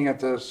beginning of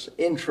this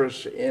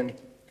interest in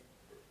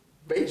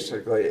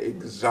basically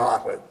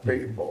exotic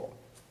people.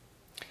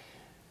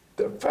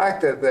 The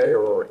fact that they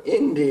were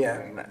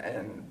Indian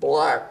and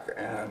black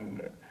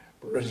and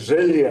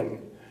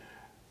Brazilian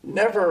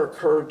never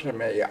occurred to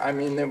me. I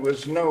mean, there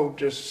was no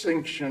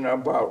distinction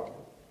about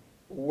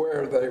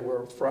where they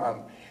were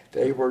from.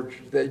 They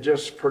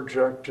just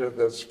projected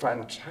this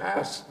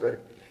fantastic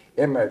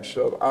image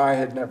that I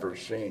had never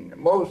seen.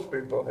 Most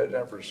people had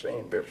never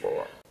seen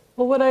before.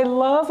 Well, what I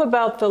love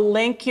about the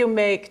link you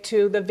make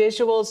to the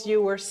visuals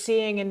you were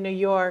seeing in New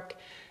York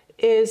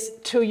is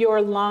to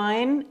your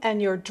line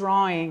and your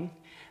drawing.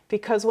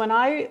 Because when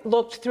I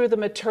looked through the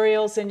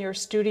materials in your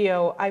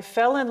studio, I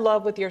fell in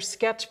love with your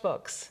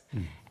sketchbooks.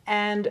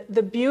 And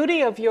the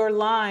beauty of your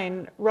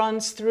line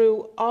runs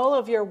through all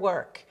of your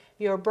work,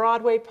 your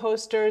Broadway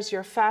posters,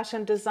 your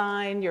fashion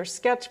design, your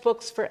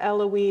sketchbooks for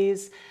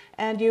Eloise.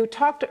 And you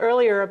talked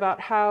earlier about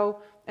how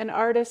an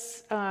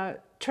artist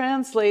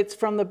translates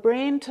from the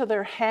brain to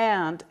their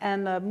hand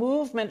and the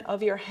movement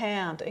of your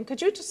hand. And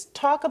could you just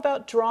talk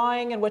about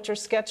drawing and what your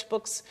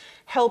sketchbooks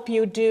help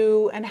you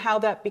do and how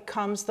that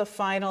becomes the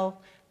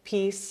final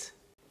piece?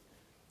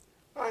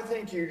 I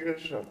think you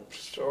just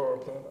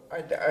absorb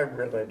it. I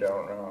really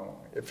don't know.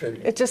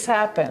 It just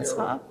happens,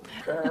 huh?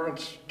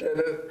 Parents did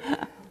it.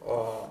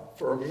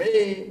 For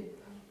me,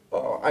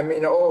 I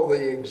mean, all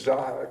the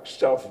exotic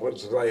stuff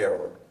was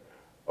there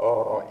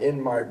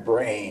in my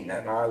brain,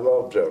 and I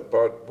loved it.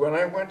 But when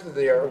I went to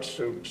the Art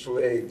Students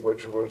League,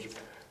 which was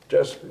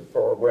just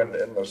before I went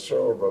in the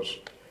service,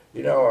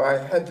 you know, I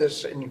had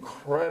this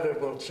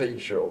incredible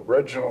teacher,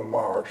 Reginald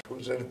Marsh, who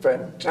was a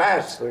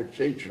fantastic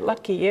teacher.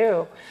 Lucky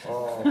you.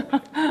 My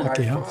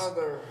Lucky us.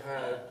 father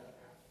had,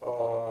 I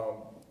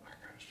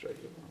gotta say,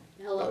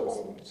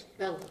 Bellows.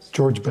 Bellows.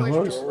 George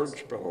Bellows?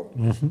 George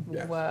Bellows.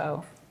 Yeah,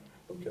 Wow.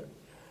 okay.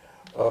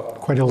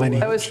 Quite a lineage.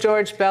 That was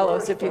George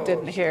Bellows, if you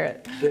didn't hear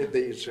it. Did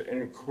these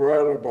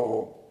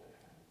incredible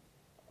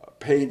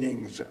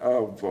paintings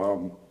of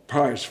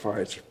prize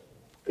fights,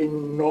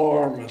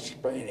 enormous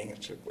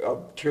paintings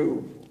of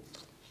two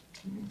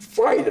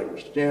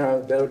fighters. You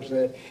know,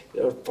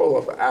 they're full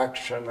of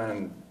action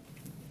and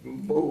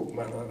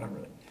movement and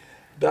everything.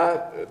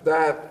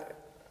 That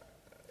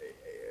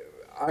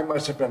I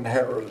must have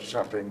inherited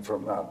something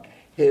from that.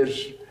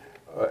 His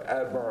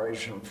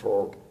admiration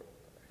for,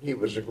 he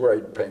was a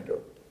great painter.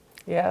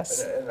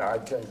 Yes. And I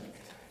think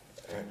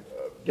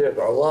did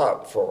a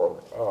lot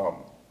for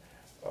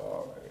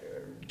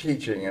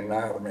teaching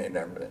anatomy and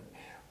everything.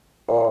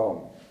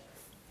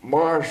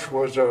 Marsh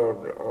was a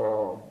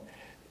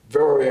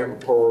very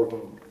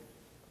important.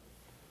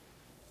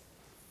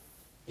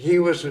 He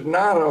was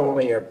not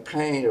only a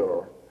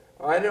painter.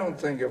 I don't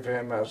think of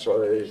him as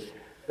I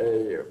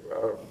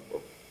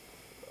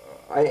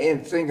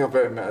think of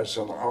him as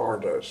an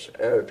artist,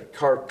 a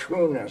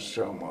cartoonist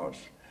almost.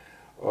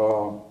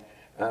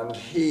 And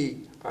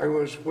I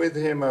was with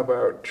him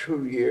about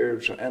 2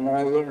 years, and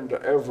I learned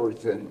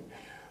everything.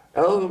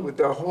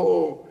 The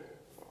whole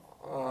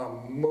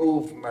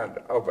movement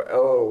of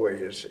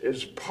Eloise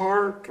is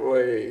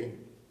partly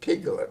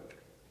Piglet.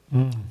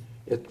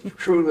 It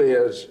truly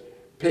is.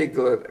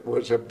 Piglet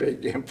was a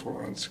big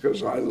influence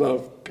because I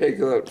loved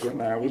Piglet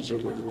when I was a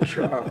little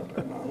child,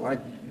 and I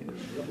liked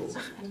his little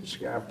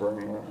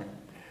scampering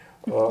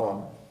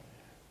around.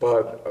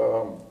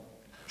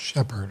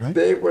 Shepherd, right?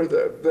 They were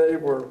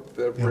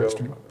the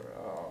real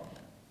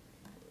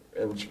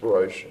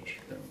inspirations.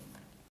 You know.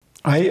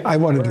 I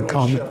wanted to Ernest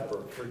comment.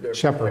 Shepard, forgive me.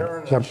 Shepard,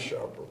 Ernest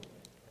Shepard,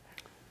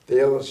 the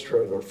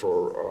illustrator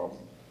for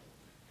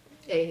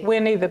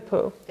Winnie the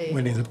Pooh.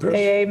 Winnie the Pooh.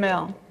 A.A.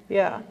 Milne,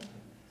 yeah.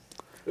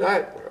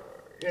 that.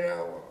 You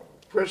know,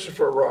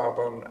 Christopher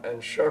Robin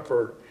and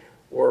Shepard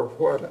were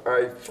what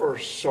I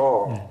first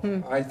saw.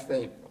 I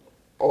think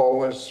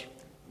always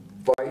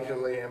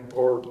vitally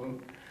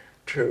important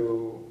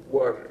to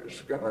what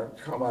is going to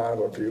come out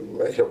of you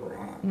later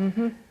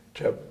on.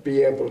 To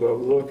be able to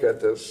look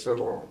at this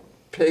little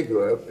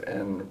piglet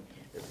and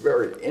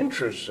very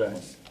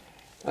interesting,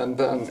 and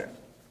then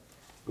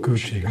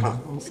Gucci.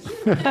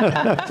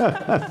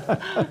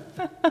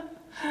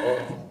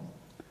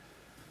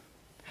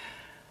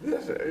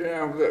 This, you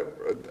know,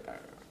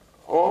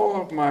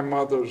 all of my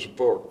mother's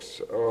books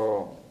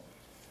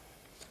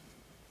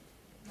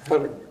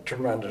had a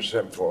tremendous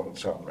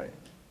influence on me.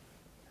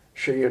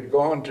 She had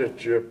gone to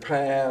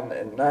Japan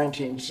in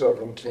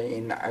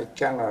 1917. I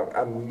cannot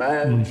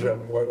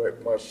imagine what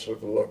it must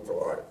have looked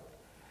like.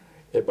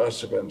 It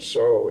must have been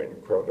so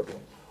incredible.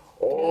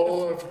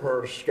 All of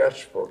her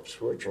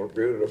sketchbooks, which are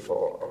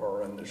beautiful,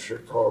 are in the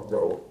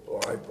Chicago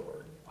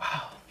Library.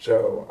 Wow.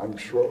 So I'm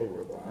thrilled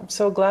with that. I'm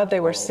so glad they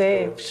were They're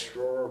saved.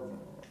 extraordinary.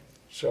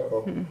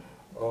 So,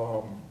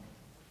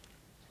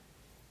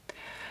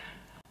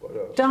 what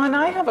else? Don,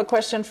 I have a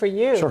question for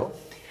you. Sure.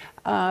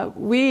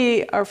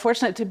 We are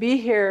fortunate to be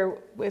here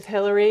with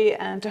Hilary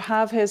and to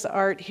have his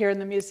art here in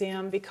the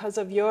museum because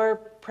of your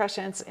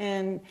prescience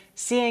in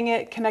seeing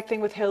it, connecting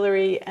with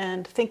Hilary,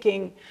 and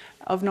thinking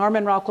of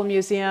Norman Rockwell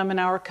Museum and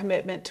our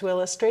commitment to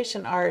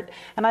illustration art.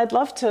 And I'd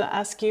love to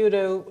ask you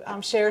to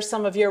share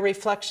some of your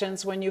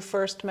reflections when you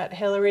first met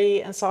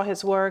Hilary and saw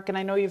his work. And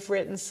I know you've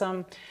written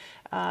some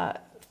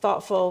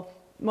thoughtful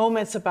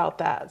moments about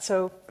that.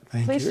 So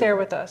please share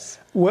with us.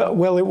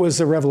 Well, it was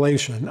a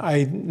revelation.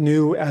 I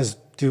knew, as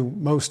do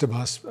most of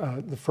us,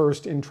 the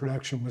first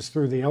introduction was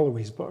through the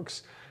Eloise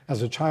books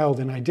as a child,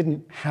 and I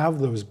didn't have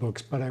those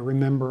books, but I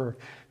remember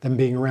them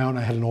being around.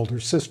 I had an older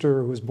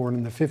sister who was born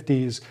in the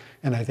 50s,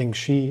 and I think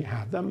she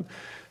had them.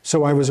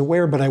 So I was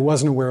aware, but I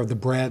wasn't aware of the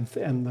breadth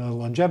and the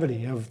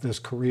longevity of this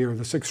career,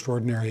 this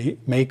extraordinary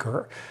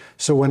maker.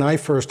 So when I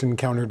first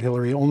encountered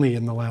Hilary, only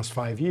in the last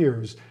 5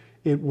 years,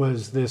 it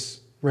was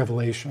this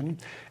revelation.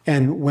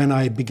 And when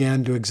I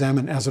began to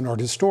examine, as an art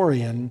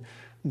historian,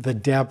 the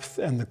depth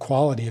and the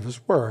quality of his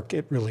work,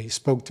 it really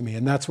spoke to me.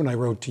 And that's when I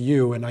wrote to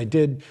you. And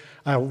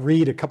I'll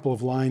read a couple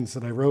of lines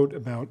that I wrote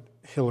about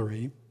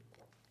Hilary.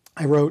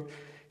 I wrote,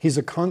 "He's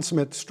a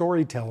consummate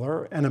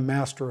storyteller and a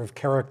master of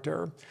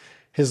character.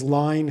 His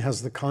line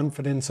has the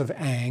confidence of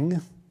Ang,"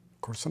 of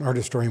course an art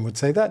historian would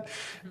say that,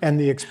 "and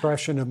the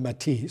expression of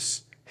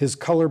Matisse. His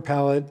color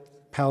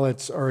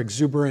palettes are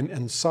exuberant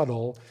and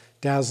subtle,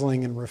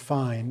 dazzling and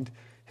refined.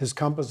 His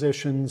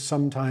compositions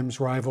sometimes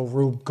rival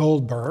Rube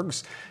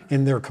Goldberg's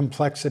in their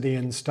complexity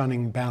and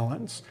stunning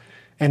balance.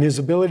 And his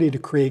ability to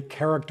create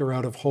character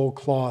out of whole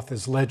cloth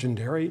is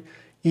legendary.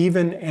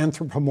 Even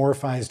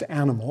anthropomorphized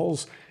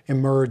animals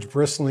emerge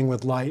bristling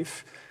with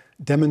life,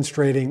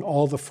 demonstrating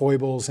all the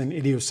foibles and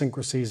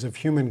idiosyncrasies of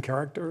human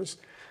characters.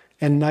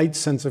 And Knight's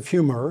sense of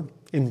humor,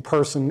 in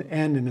person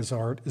and in his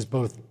art, is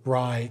both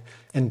wry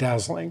and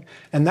dazzling.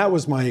 And that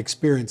was my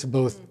experience of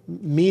both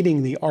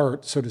meeting the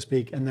art, so to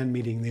speak, and then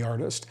meeting the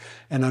artist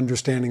and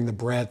understanding the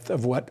breadth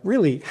of what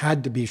really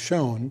had to be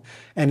shown,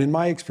 and in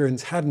my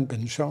experience hadn't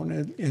been shown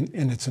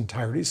in its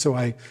entirety. So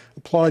I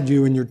applaud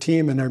you and your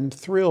team, and I'm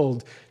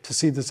thrilled to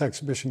see this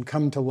exhibition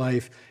come to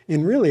life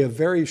in really a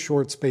very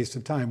short space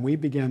of time. We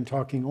began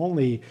talking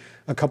only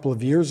a couple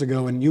of years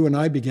ago, and you and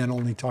I began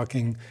only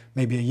talking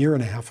maybe a year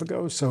and a half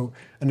ago. So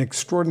an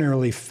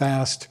extraordinarily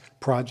fast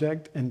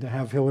project, and to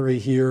have Hilary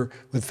here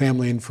with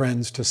family and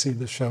friends to see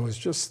the show is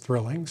just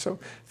thrilling. So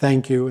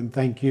thank you, and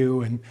thank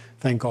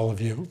all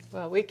of you.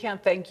 Well, we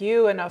can't thank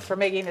you enough for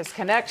making this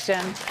connection.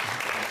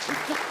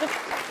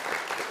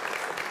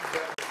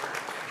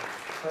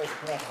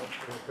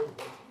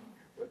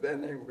 With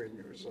any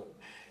winners,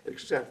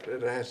 except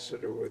it has to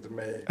do with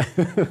me.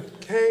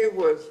 Kay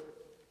was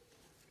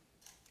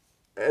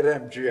at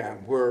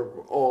MGM, where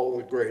all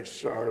the great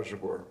stars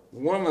were.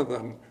 One of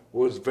them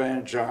was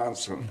Van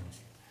Johnson.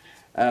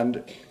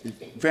 And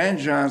Van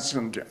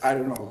Johnson, I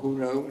don't know who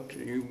knows,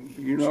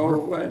 you know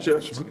who Van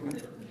Johnson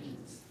is?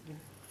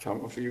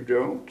 Some of you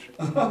don't.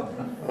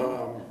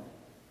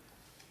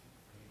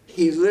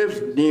 He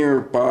lived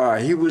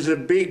nearby. He was a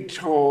big,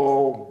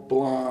 tall,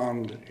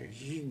 blonde,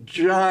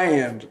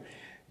 giant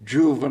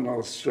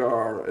juvenile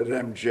star at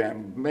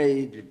MGM,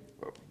 made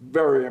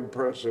very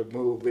impressive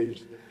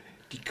movies.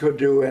 He could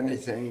do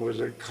anything, was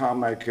a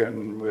comic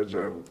and was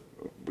a,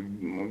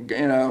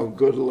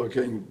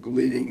 good-looking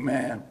leading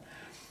man.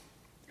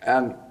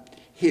 And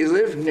he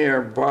lived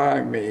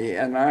nearby me,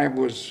 and I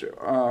was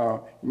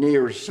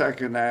near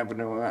 2nd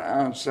Avenue.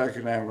 On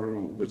 2nd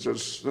Avenue was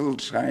this little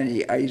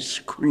tiny ice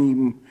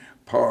cream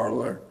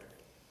parlor.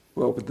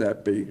 What would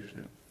that be?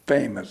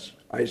 Famous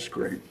ice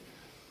cream.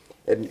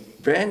 And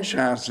Van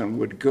Johnson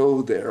would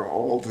go there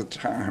all the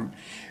time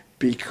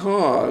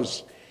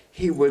because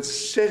he would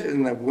sit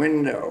in the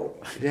window.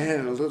 It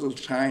had a little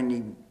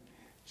tiny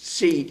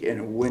seat in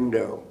a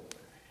window,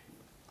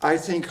 I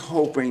think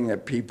hoping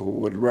that people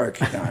would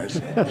recognize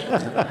him.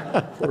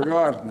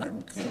 Forgotten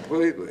him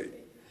completely.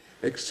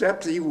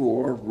 Except he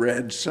wore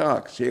red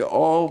socks. He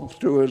all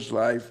through his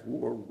life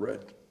wore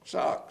red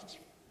socks.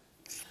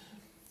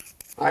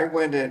 I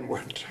went in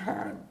one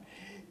time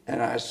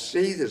and I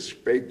see this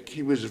big,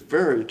 he was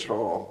very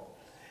tall,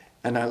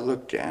 and I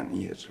looked down,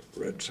 he has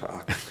red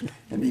socks.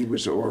 And he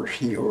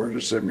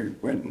ordered some, he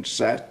went and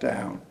sat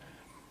down.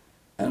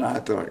 And I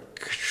thought,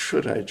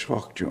 should I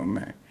talk to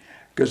him?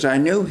 Because I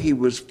knew he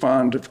was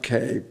fond of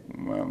Kay.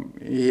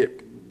 He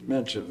had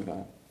mentioned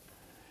that.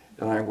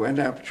 And I went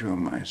up to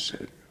him, I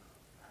said,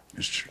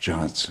 Mr.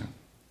 Johnson.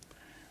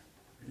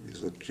 He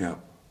looked up.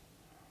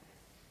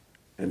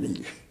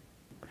 And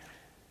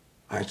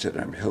I said,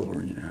 I'm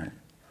Hilary Knight.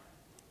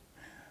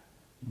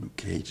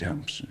 Kay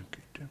Thompson, Kay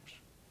Thompson.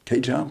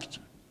 Kay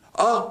Thompson.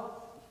 Oh!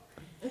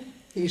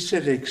 He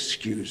said,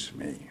 excuse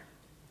me.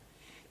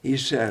 He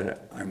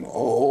said, I'm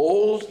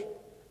old,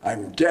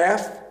 I'm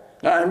deaf,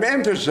 and I'm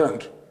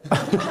impotent.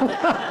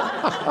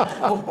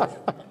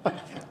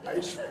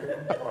 Ice cream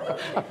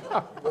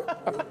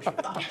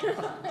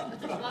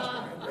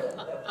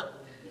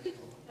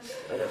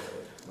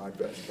my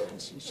best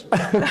friends.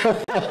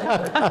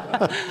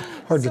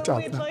 Hard to top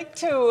We'd that. like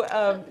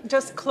to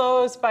just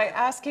close by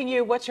asking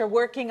you what you're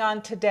working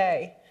on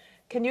today.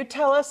 Can you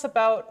tell us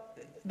about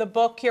the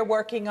book you're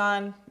working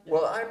on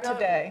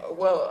today?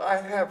 Well,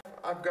 I've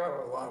got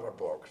a lot of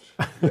books.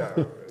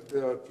 Yeah,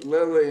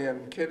 Lily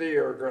and Kitty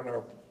are going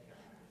to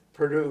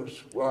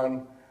produce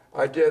one.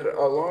 I did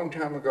a long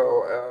time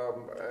ago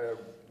a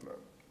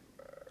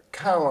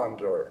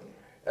calendar,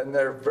 and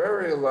they're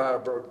very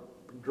elaborate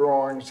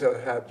drawings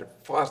that had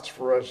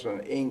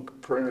phosphorescent ink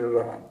printed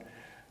on.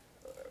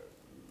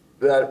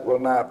 That will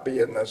not be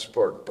in this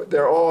book, but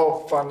they're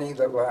all funny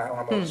little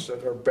animals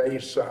that are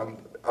based on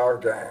our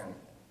gang,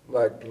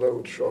 like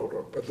Little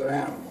Shoulder, but they're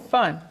animals.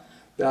 Fun.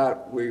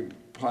 That we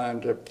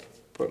plan to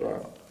put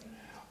out.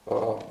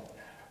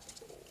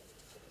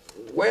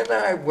 When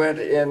I went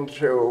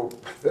into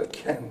the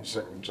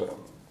Kensington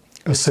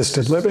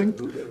Assisted living?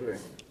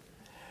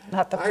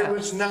 Not the I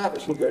was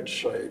not in good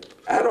shape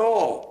at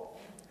all.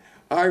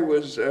 I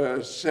was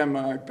a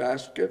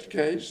semi-basket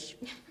case,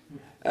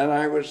 and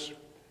I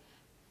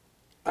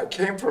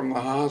came from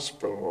the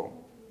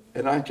hospital,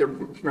 and I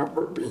can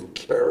remember being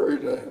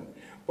carried in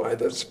by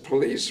this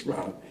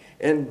policeman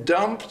and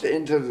dumped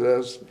into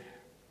this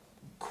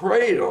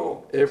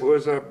cradle. It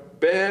was a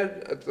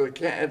bed at the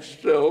it's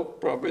still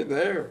probably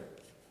there.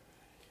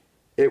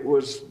 It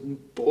was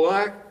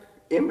black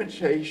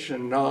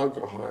imitation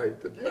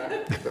naugahyde,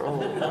 the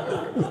whole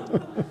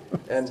back,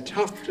 and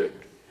tufted,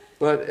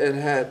 but it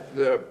had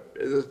the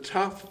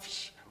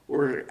tufts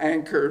were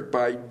anchored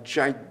by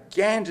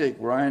gigantic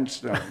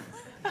rhinestones,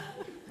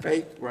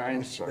 fake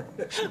rhinestones.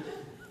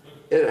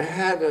 It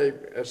had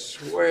a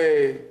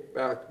sway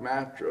back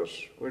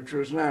mattress, which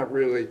was not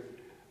really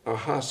a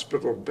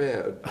hospital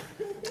bed.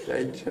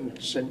 They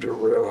didn't seem to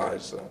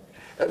realize that.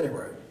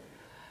 Anyway,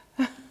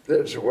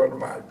 that's one of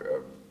my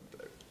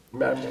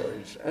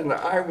memories. And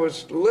I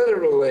was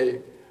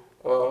literally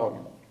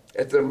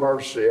at the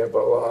mercy of a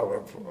lot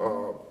of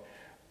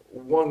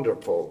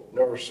wonderful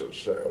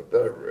nurses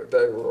there.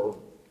 They were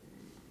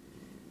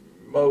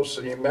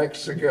mostly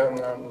Mexican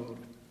and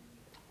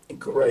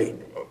great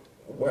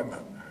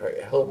women,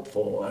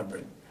 helpful and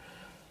everything.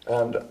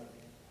 And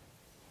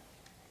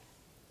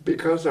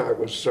because I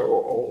was so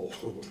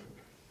old,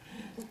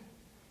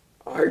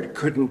 I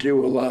couldn't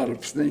do a lot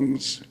of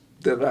things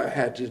that I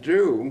had to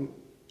do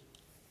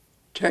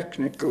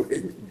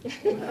technically.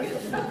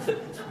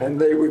 And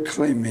they would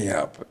clean me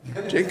up.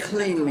 They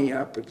cleaned me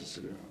up, it's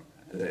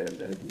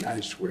a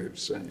nice way of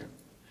saying it.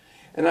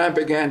 And I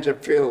began to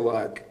feel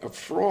like a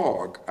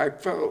frog. I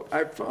felt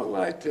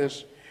like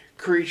this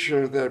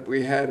creature that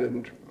we had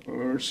in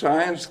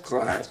science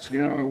class.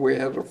 You know, we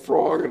had a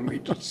frog and we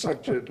just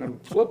sucked it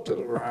and flipped it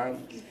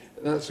around.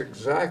 And that's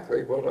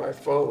exactly what I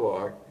felt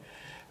like.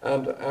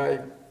 And I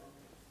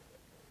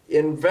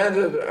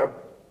invented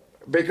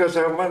because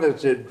I wanted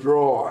to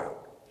draw it,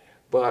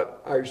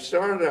 but I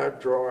started out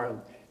drawing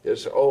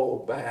this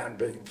old man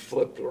being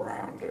flipped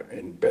around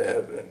in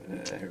bed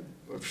and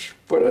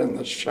put in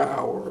the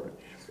shower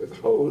with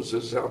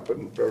hoses up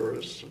in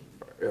various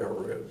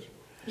areas.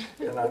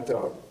 And I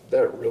thought,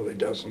 that really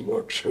doesn't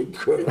look so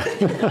good.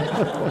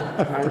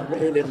 I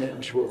made him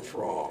into a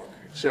frog.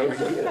 So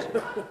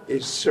he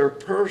is Sir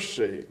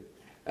Percy,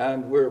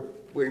 and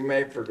we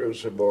may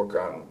produce a book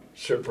on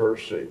Sir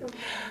Percy,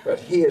 but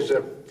he is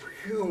a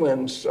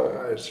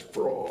human-sized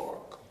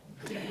frog.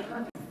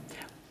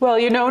 Well,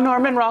 you know,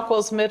 Norman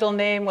Rockwell's middle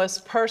name was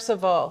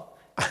Percival,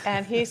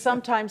 and he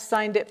sometimes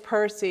signed it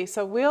Percy.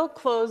 So we'll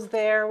close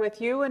there with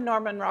you and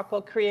Norman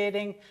Rockwell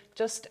creating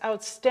just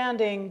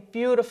outstanding,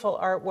 beautiful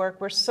artwork.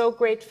 We're so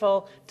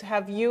grateful to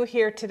have you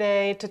here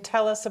today to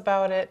tell us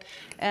about it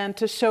and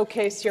to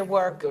showcase your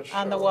work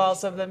on the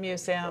walls of the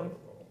museum.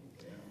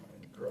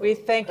 We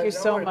thank you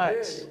so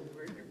much.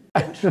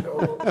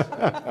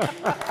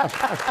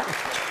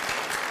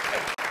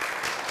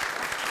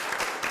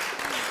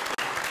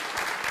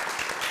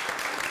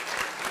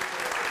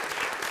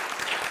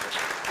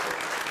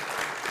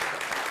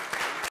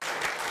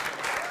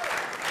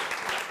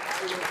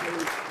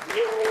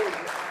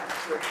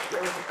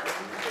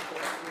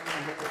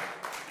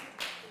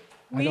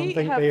 I don't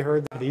think they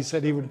heard that. He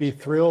said he would be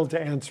thrilled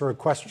to answer a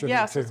question or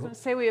Yes, two. I was going to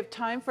say we have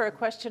time for a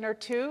question or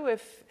two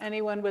if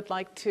anyone would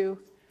like to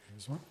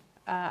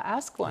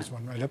ask one. There's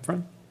one right up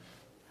front.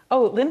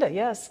 Oh, Linda,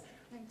 yes.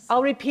 Thanks.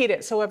 I'll repeat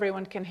it so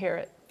everyone can hear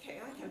it.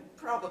 Okay, I can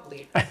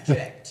probably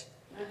object.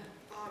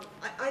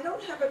 I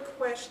don't have a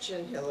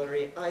question,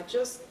 Hilary. I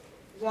just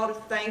want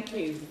to thank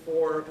you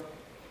for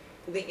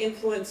the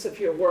influence of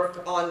your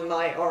work on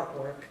my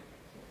artwork.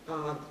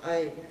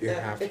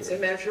 It's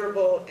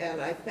immeasurable, and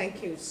I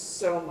thank you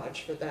so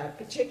much for that,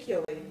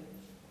 particularly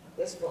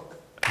this book.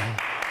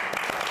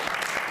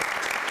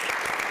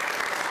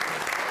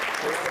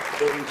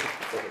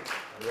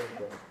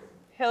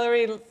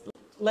 Hilary,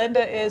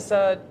 Linda is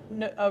a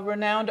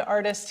renowned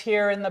artist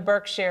here in the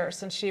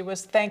Berkshires, and she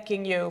was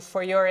thanking you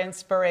for your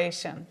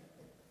inspiration.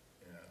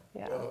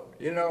 Yeah. Well,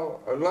 you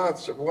know,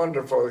 lots of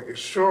wonderful,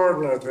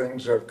 extraordinary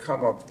things have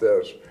come of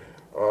this.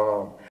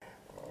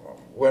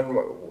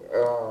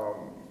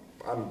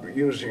 I'm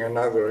using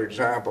another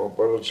example,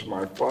 but it's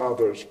my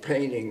father's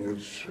painting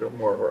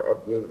somewhere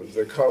of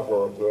the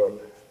cover of the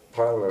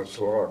Pilot's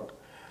Log.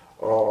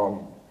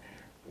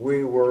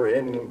 We were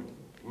in,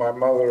 my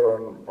mother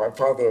and my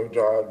father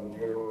died, and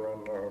we were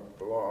in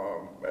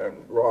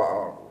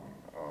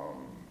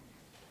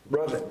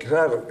Reading,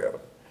 Connecticut.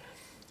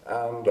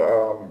 And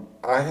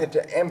I had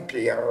to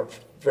empty our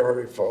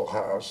very full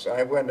house.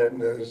 I went in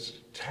this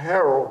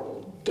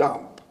terrible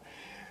dump.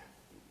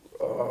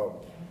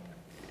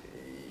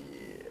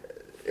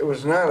 It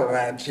was not an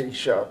antique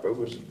shop, it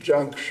was a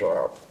junk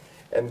shop.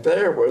 And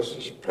there was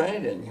this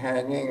painting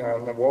hanging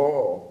on the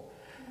wall.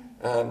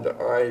 And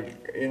I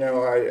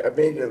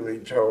immediately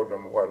told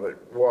him what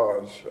it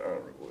was,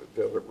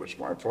 that it was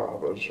my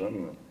father's,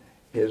 and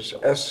his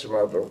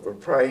estimate of the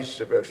price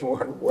of it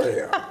went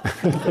way up.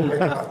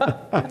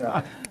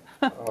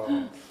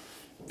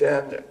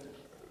 Then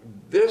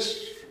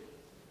this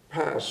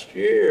past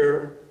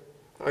year,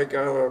 I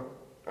got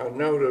a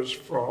notice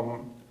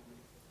from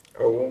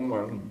a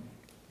woman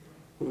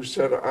who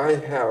said, I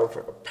have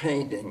a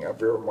painting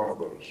of your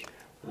mother's,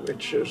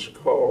 which is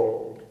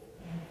called,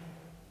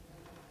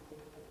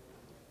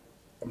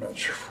 I'm not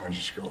sure what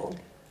it's called.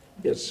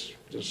 It's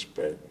this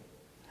big.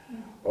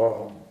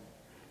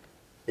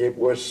 It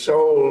was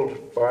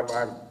sold by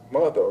my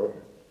mother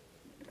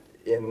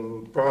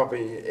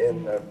probably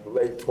in the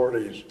late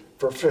 40s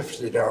for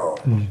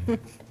 $50.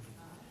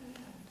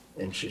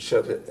 And she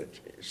said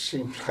it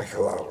seemed like a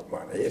lot of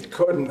money. It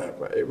couldn't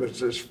have. It was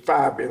this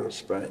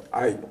fabulous painting.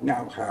 I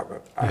now have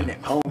it. I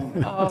own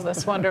it. Oh,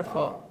 that's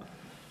wonderful.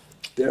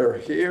 They're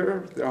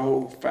here, the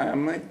whole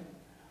family.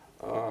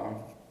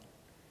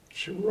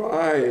 to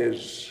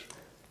rise,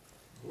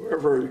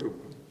 whoever you.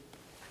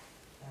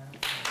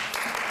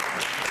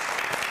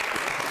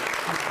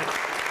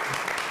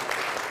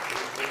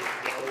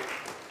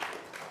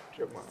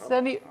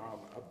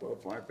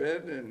 Above my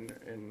bed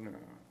in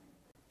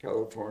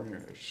California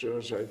as soon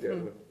as I get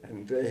it.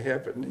 And they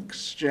have an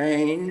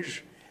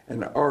exchange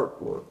and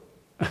artwork.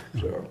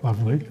 So,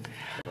 Lovely.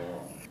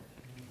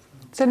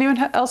 Does anyone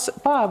else?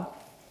 Bob?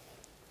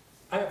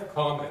 I have a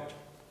comment.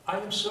 I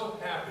am so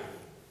happy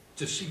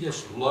to see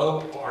this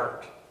low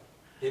art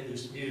in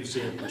this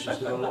museum, which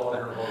is no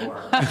longer low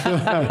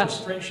art.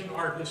 Illustration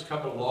art has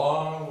come a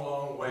long,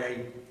 long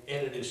way,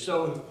 and it is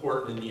so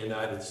important in the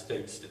United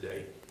States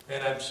today.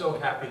 And I'm so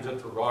happy that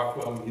the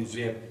Rockwell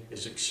Museum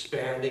is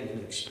expanding and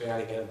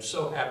expanding, and I'm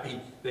so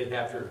happy they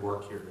have your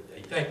work here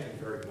today. Thank you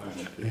very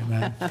much.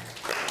 Amen.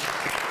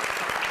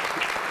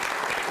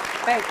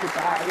 Thank you,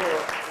 Bob.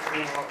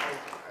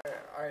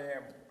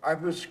 I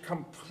was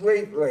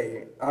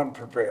completely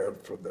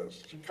unprepared for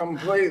this,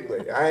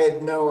 completely. I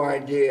had no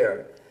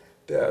idea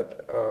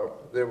that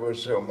there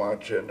was so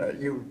much in it.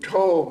 You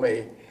told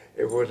me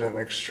it was an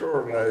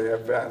extraordinary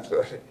event,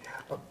 that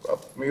a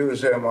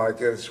museum like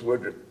this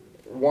would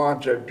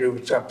want to do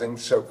something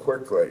so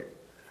quickly.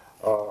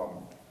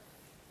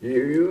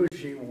 You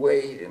usually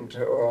wait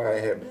until I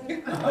have.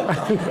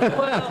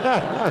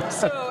 Well,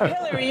 so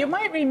Hilary, you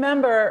might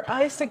remember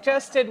I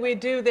suggested we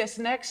do this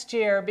next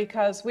year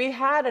because we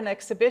had an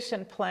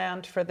exhibition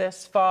planned for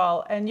this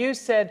fall, and you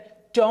said,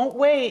 don't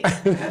wait.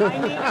 I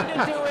need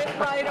you to do it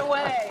right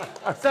away.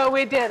 So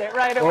we did it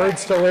right away.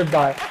 Words to live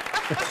by.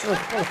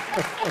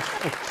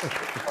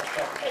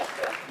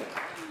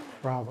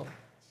 Bravo.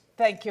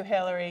 Thank you,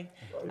 Hilary.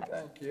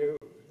 Thank you.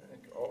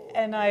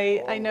 And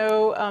I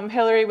know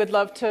Hilary would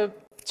love to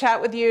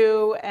chat with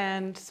you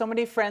and so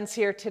many friends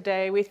here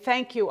today. We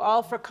thank you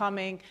all for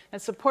coming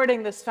and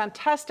supporting this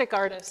fantastic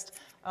artist.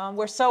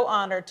 We're so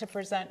honored to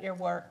present your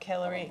work,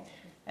 Hilary.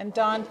 And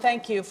Don,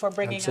 thank you for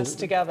bringing us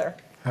together.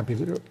 Happy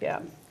to do it.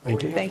 Yeah.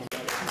 Thank you. Thank you.